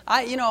strength.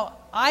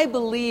 I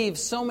believe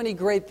so many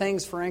great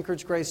things for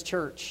Anchorage Grace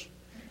Church.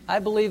 I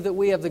believe that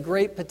we have the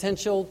great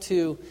potential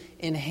to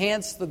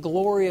enhance the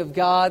glory of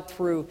God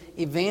through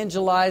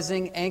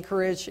evangelizing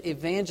Anchorage,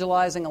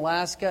 evangelizing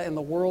Alaska, and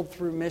the world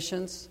through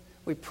missions.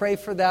 We pray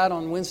for that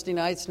on Wednesday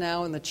nights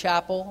now in the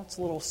chapel. It's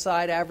a little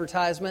side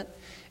advertisement.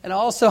 And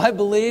also I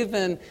believe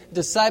in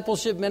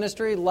discipleship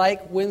ministry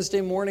like Wednesday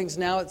mornings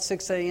now at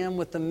 6 a.m.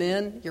 with the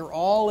men. You're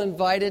all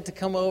invited to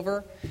come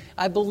over.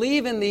 I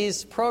believe in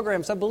these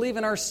programs. I believe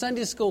in our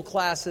Sunday school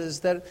classes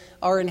that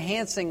are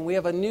enhancing. We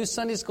have a new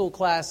Sunday school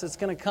class that's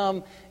going to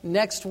come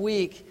next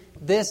week,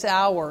 this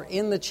hour,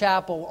 in the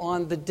chapel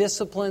on the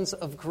disciplines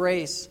of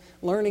grace,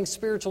 learning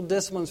spiritual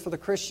disciplines for the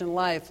Christian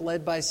life,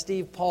 led by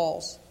Steve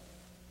Pauls.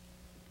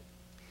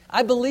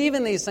 I believe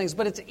in these things,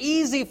 but it's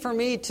easy for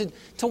me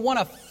to want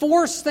to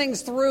force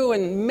things through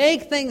and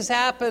make things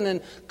happen and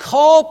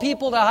call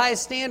people to high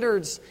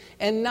standards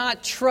and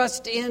not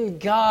trust in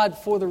God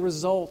for the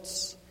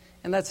results.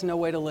 And that's no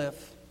way to live.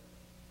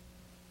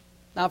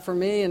 Not for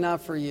me and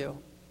not for you.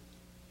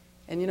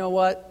 And you know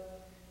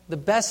what? The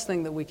best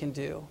thing that we can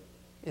do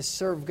is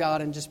serve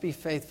God and just be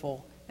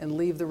faithful and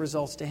leave the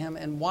results to Him.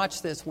 And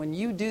watch this. When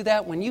you do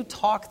that, when you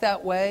talk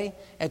that way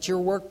at your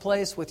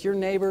workplace, with your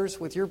neighbors,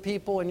 with your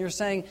people, and you're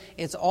saying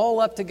it's all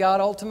up to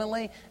God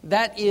ultimately,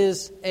 that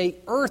is a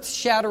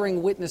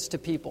earth-shattering witness to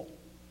people.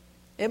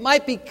 It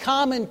might be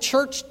common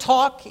church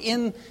talk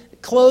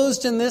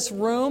closed in this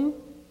room,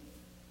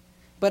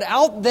 but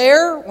out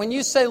there, when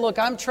you say, look,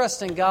 I'm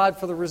trusting God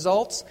for the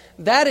results,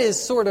 that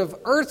is sort of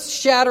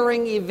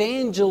earth-shattering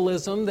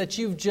evangelism that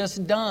you've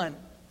just done.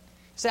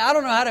 Say, I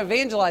don't know how to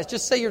evangelize.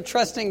 Just say you're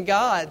trusting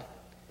God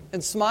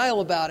and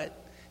smile about it.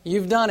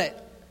 You've done it.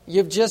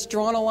 You've just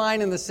drawn a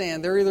line in the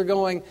sand. They're either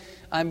going,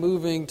 I'm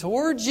moving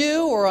towards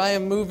you, or I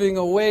am moving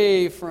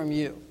away from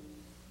you.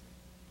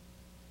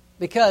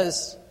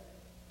 Because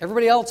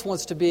everybody else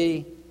wants to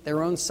be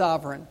their own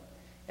sovereign.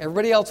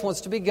 Everybody else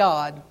wants to be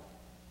God.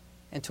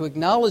 And to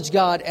acknowledge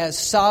God as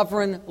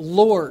sovereign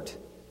Lord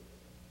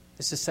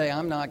is to say,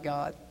 I'm not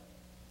God.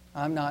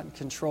 I'm not in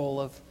control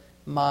of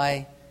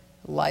my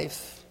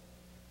life.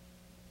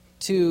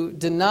 To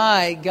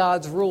deny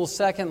God's rule,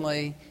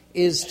 secondly,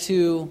 is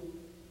to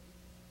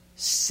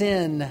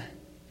sin.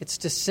 It's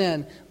to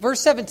sin.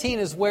 Verse 17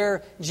 is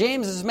where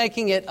James is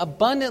making it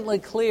abundantly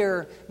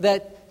clear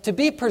that to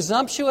be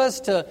presumptuous,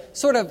 to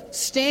sort of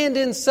stand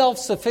in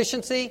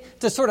self-sufficiency,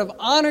 to sort of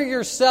honor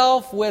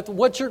yourself with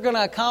what you're going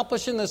to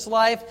accomplish in this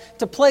life,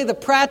 to play the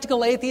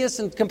practical atheist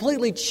and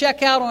completely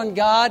check out on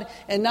God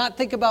and not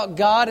think about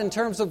God in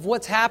terms of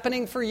what's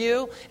happening for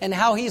you and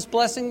how He's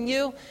blessing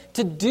you,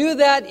 to do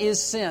that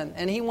is sin.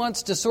 And he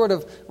wants to sort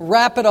of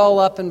wrap it all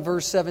up in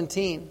verse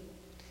 17.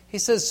 He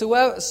says,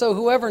 so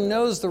whoever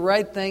knows the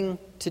right thing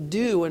to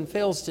do and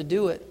fails to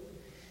do it,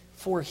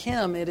 for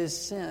him it is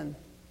sin.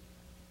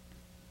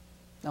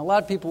 Now, a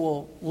lot of people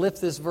will lift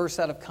this verse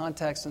out of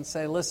context and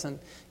say, listen,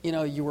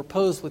 you were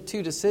posed with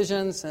two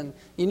decisions and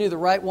you knew the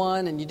right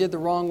one and you did the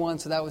wrong one,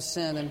 so that was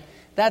sin. And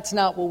that's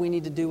not what we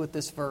need to do with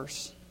this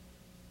verse.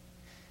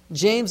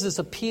 James is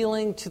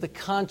appealing to the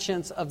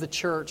conscience of the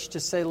church to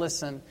say,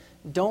 listen,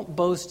 don't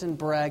boast and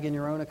brag in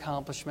your own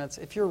accomplishments.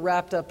 If you're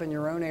wrapped up in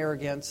your own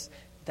arrogance,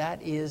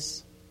 that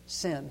is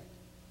sin.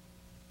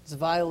 It's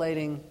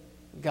violating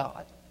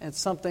God. And it's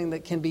something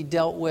that can be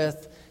dealt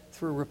with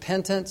through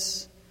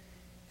repentance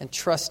and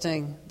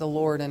trusting the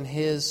Lord and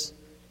His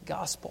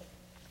gospel.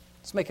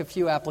 Let's make a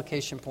few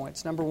application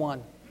points. Number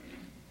one,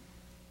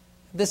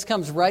 This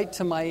comes right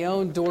to my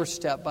own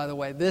doorstep, by the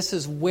way. This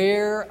is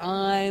where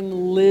I'm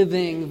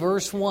living.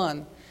 Verse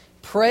 1.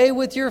 Pray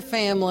with your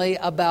family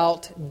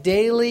about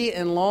daily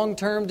and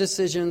long-term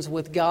decisions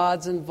with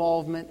God's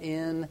involvement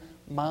in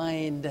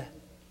mind.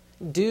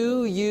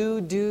 Do you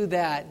do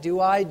that? Do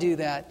I do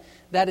that?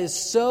 That is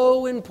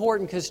so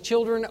important because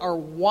children are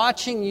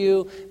watching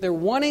you. They're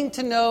wanting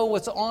to know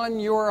what's on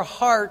your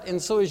heart.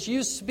 And so as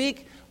you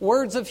speak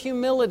words of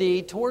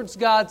humility towards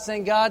God,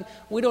 saying, God,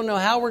 we don't know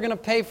how we're going to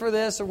pay for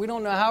this, or we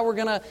don't know how we're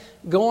going to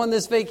go on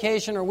this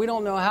vacation, or we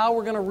don't know how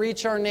we're going to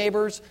reach our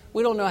neighbors.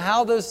 We don't know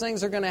how those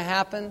things are going to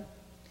happen.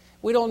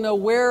 We don't know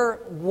where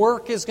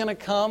work is going to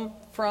come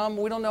from.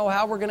 We don't know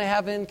how we're going to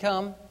have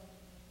income.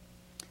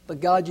 But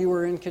God, you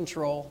are in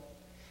control.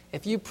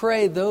 If you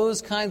pray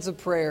those kinds of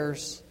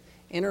prayers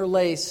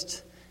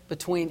interlaced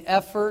between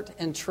effort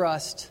and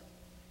trust,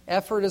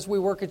 effort as we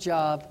work a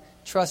job,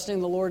 trusting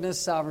the Lord in His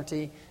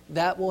sovereignty,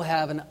 that will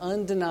have an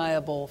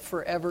undeniable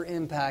forever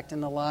impact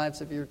in the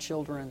lives of your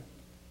children.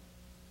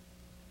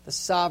 The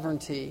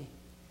sovereignty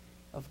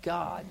of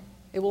God.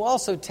 It will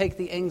also take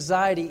the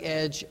anxiety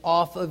edge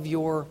off of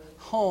your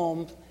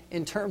home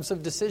in terms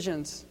of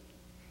decisions.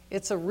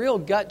 It's a real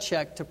gut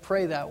check to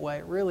pray that way.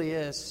 It really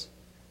is.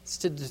 It's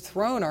to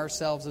dethrone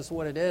ourselves is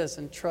what it is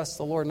and trust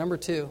the Lord. Number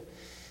 2,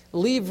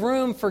 leave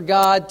room for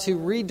God to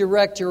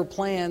redirect your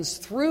plans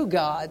through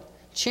God,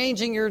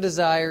 changing your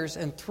desires,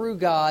 and through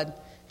God,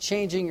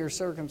 changing your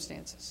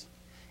circumstances.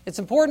 It's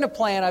important to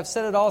plan. I've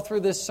said it all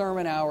through this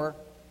sermon hour,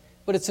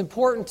 but it's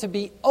important to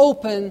be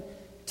open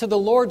to the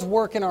Lord's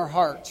work in our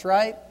hearts,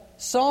 right?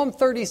 Psalm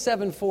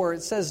 37:4,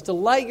 it says,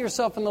 delight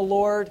yourself in the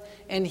Lord,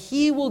 and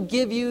He will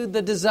give you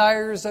the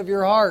desires of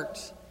your heart.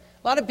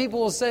 A lot of people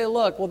will say,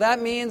 look, well,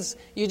 that means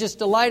you just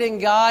delight in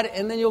God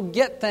and then you'll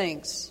get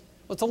things.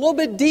 Well, it's a little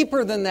bit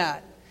deeper than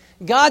that.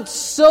 God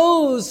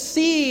sows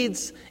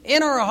seeds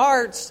in our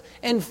hearts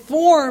and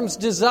forms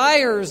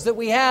desires that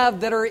we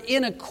have that are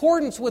in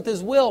accordance with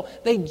His will.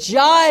 They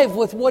jive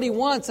with what He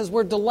wants as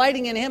we're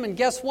delighting in Him. And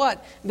guess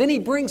what? Then He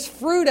brings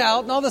fruit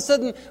out, and all of a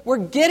sudden we're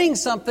getting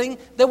something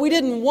that we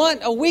didn't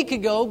want a week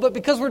ago, but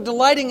because we're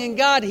delighting in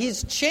God,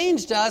 He's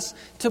changed us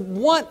to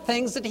want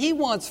things that He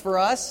wants for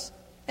us,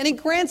 and He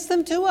grants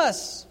them to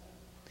us.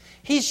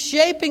 He's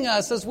shaping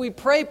us as we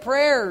pray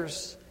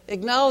prayers,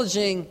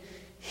 acknowledging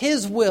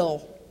His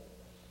will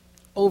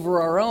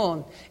over our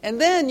own. And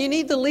then you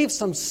need to leave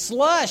some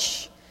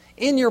slush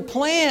in your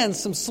plans,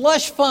 some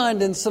slush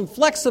fund and some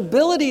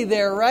flexibility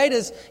there, right?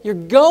 As you're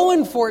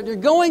going for it, you're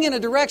going in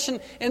a direction,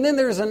 and then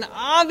there's an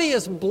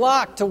obvious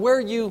block to where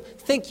you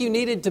think you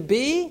needed to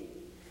be.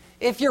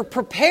 If you're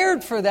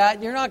prepared for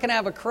that, you're not going to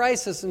have a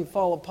crisis and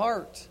fall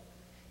apart.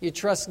 You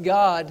trust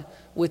God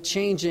with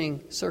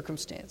changing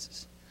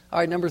circumstances. All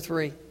right, number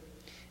 3.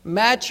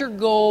 Match your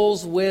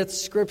goals with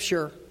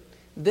Scripture.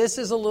 This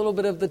is a little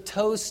bit of the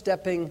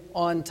toe-stepping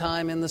on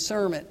time in the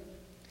sermon.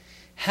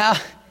 How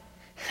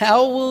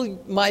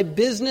will my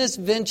business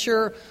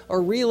venture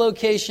or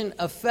relocation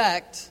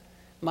affect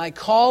my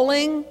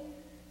calling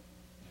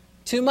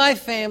to my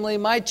family,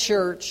 my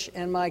church,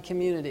 and my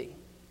community?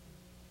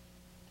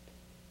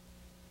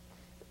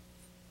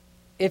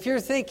 If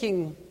you're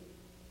thinking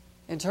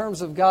in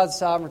terms of God's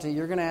sovereignty,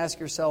 you're going to ask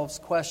yourselves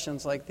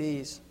questions like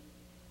these.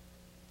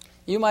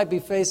 You might be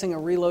facing a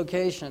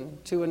relocation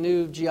to a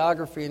new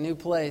geography, a new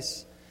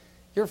place.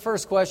 Your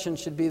first question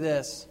should be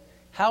this: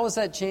 how is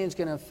that change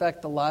going to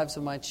affect the lives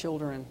of my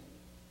children?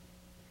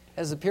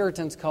 As the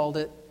Puritans called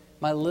it,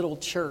 my little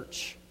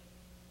church.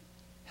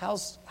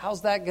 How's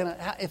that going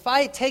to... If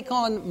I take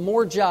on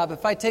more job,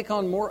 if I take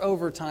on more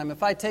overtime,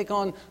 if I take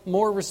on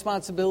more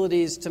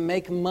responsibilities to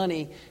make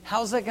money,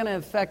 how's that going to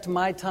affect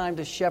my time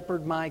to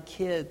shepherd my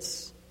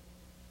kids?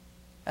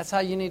 That's how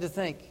you need to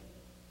think.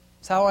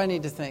 That's how I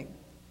need to think.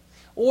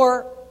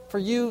 Or, for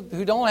you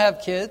who don't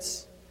have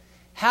kids,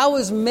 how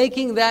is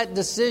making that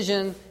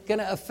decision going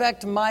to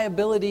affect my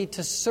ability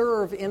to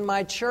serve in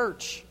my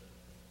church?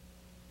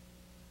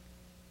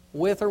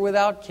 With or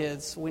without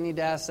kids, we need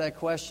to ask that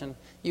question.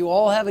 You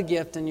all have a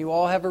gift and you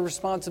all have a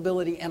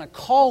responsibility and a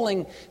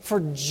calling for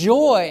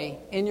joy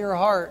in your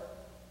heart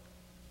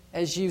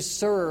as you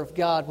serve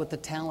God with the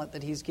talent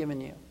that He's given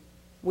you.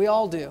 We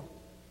all do.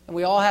 And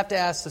we all have to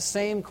ask the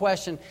same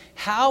question.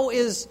 How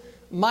is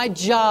my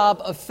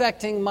job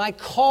affecting my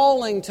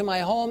calling to my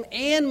home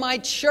and my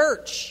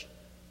church?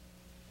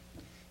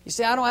 You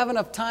say, I don't have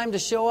enough time to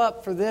show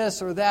up for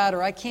this or that,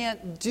 or I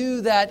can't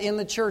do that in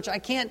the church. I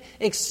can't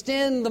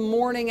extend the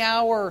morning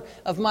hour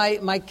of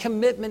my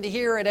commitment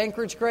here at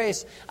Anchorage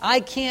Grace. I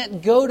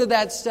can't go to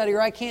that study,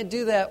 or I can't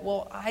do that.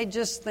 Well, I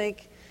just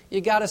think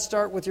you got to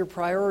start with your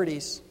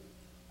priorities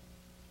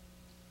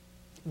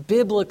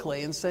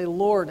biblically and say,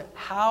 Lord,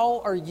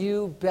 how are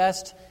you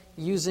best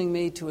using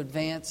me to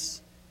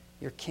advance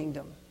your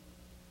kingdom?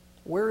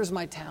 Where is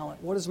my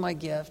talent? What is my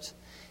gift?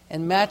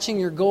 And matching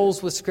your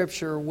goals with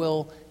Scripture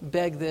will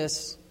beg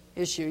this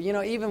issue. You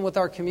know, even with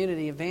our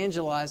community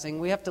evangelizing,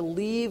 we have to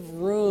leave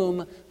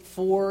room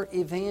for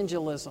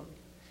evangelism.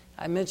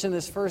 I mentioned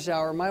this first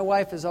hour. My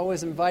wife is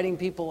always inviting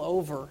people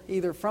over,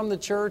 either from the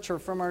church or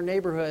from our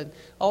neighborhood.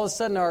 All of a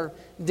sudden, our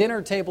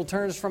dinner table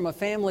turns from a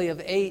family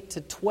of 8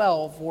 to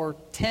 12 or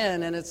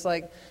 10, and it's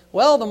like,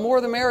 well, the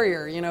more the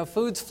merrier. You know,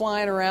 food's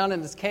flying around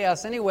and it's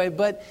chaos anyway,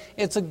 but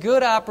it's a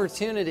good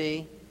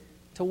opportunity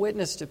to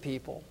witness to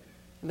people.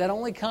 That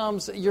only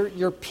comes,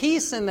 your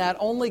peace in that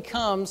only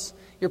comes,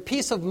 your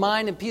peace of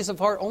mind and peace of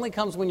heart only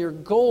comes when your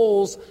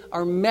goals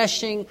are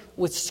meshing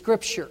with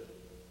Scripture.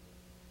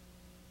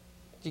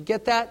 Do you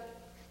get that?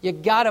 You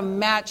got to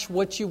match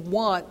what you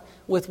want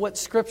with what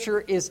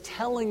Scripture is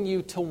telling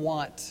you to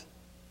want.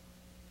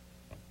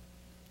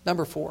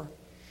 Number 4,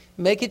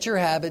 make it your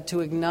habit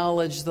to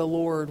acknowledge the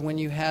Lord when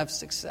you have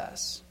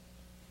success.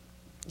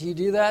 Do you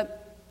do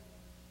that?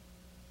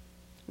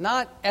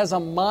 Not as a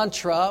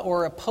mantra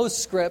or a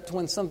postscript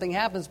when something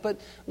happens,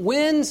 but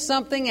when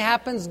something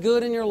happens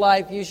good in your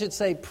life, you should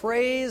say,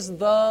 "Praise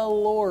the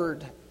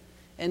Lord,"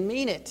 and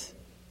mean it.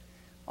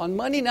 On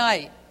Monday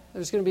night,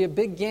 there's going to be a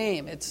big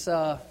game. It's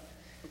the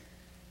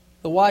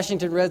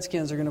Washington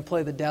Redskins are going to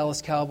play the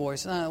Dallas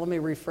Cowboys. Let me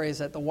rephrase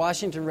that. The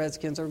Washington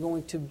Redskins are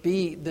going to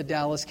beat the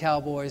Dallas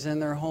Cowboys in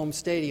their home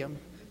stadium,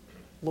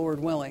 Lord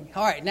willing.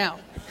 All right, now.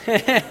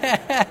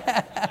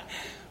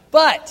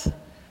 But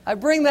I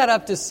bring that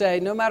up to say,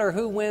 no matter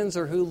who wins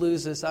or who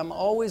loses, I'm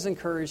always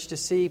encouraged to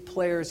see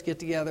players get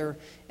together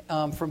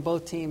from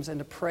both teams and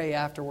to pray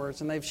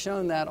afterwards. And they've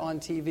shown that on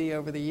TV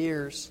over the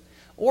years.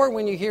 Or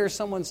when you hear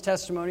someone's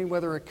testimony,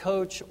 whether a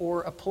coach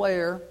or a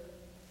player,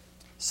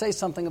 say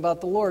something about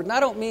the Lord. And I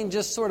don't mean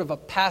just sort of a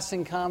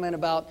passing comment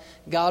about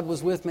God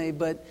was with me,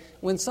 but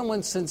when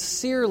someone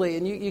sincerely,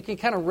 and you can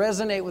kind of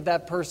resonate with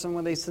that person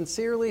when they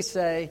sincerely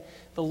say,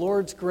 the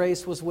Lord's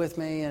grace was with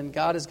me and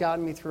God has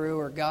gotten me through,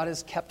 or God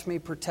has kept me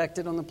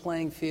protected on the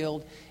playing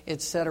field,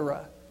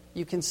 etc.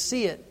 You can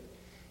see it.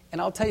 And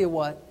I'll tell you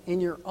what,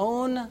 in your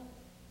own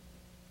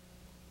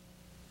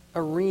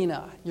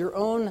arena, your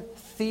own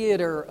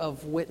theater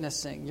of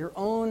witnessing, your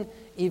own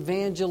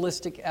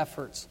evangelistic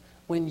efforts,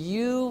 when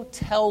you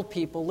tell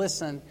people,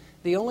 listen,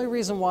 the only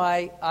reason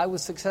why I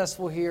was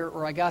successful here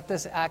or I got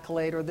this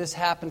accolade or this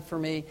happened for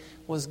me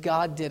was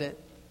God did it.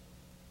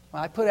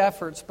 I put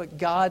efforts, but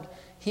God,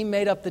 He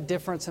made up the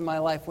difference in my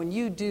life. When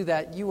you do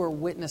that, you are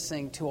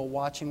witnessing to a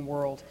watching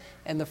world.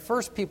 And the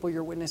first people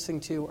you're witnessing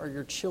to are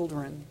your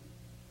children.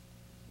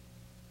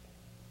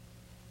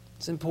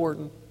 It's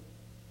important.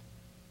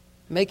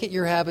 Make it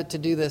your habit to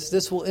do this.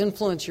 This will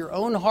influence your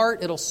own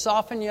heart. It'll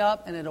soften you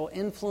up, and it'll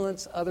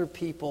influence other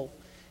people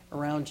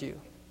around you.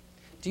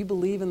 Do you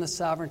believe in the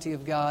sovereignty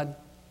of God?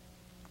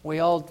 We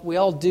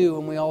all do,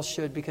 and we all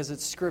should, because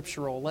it's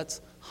scriptural.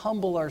 Let's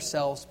humble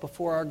ourselves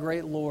before our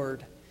great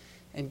Lord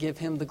and give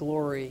Him the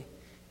glory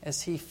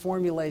as He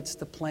formulates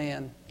the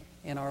plan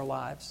in our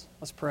lives.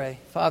 Let's pray.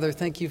 Father,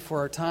 thank You for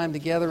our time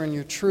together in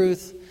Your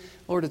truth.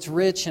 Lord, it's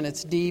rich and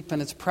it's deep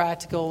and it's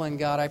practical. And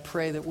God, I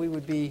pray that we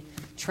would be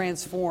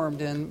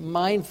transformed and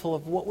mindful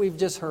of what we've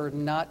just heard,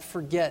 not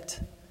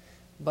forget,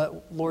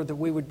 but Lord, that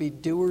we would be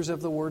doers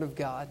of the Word of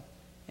God.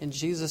 In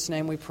Jesus'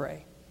 name we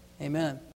pray. Amen.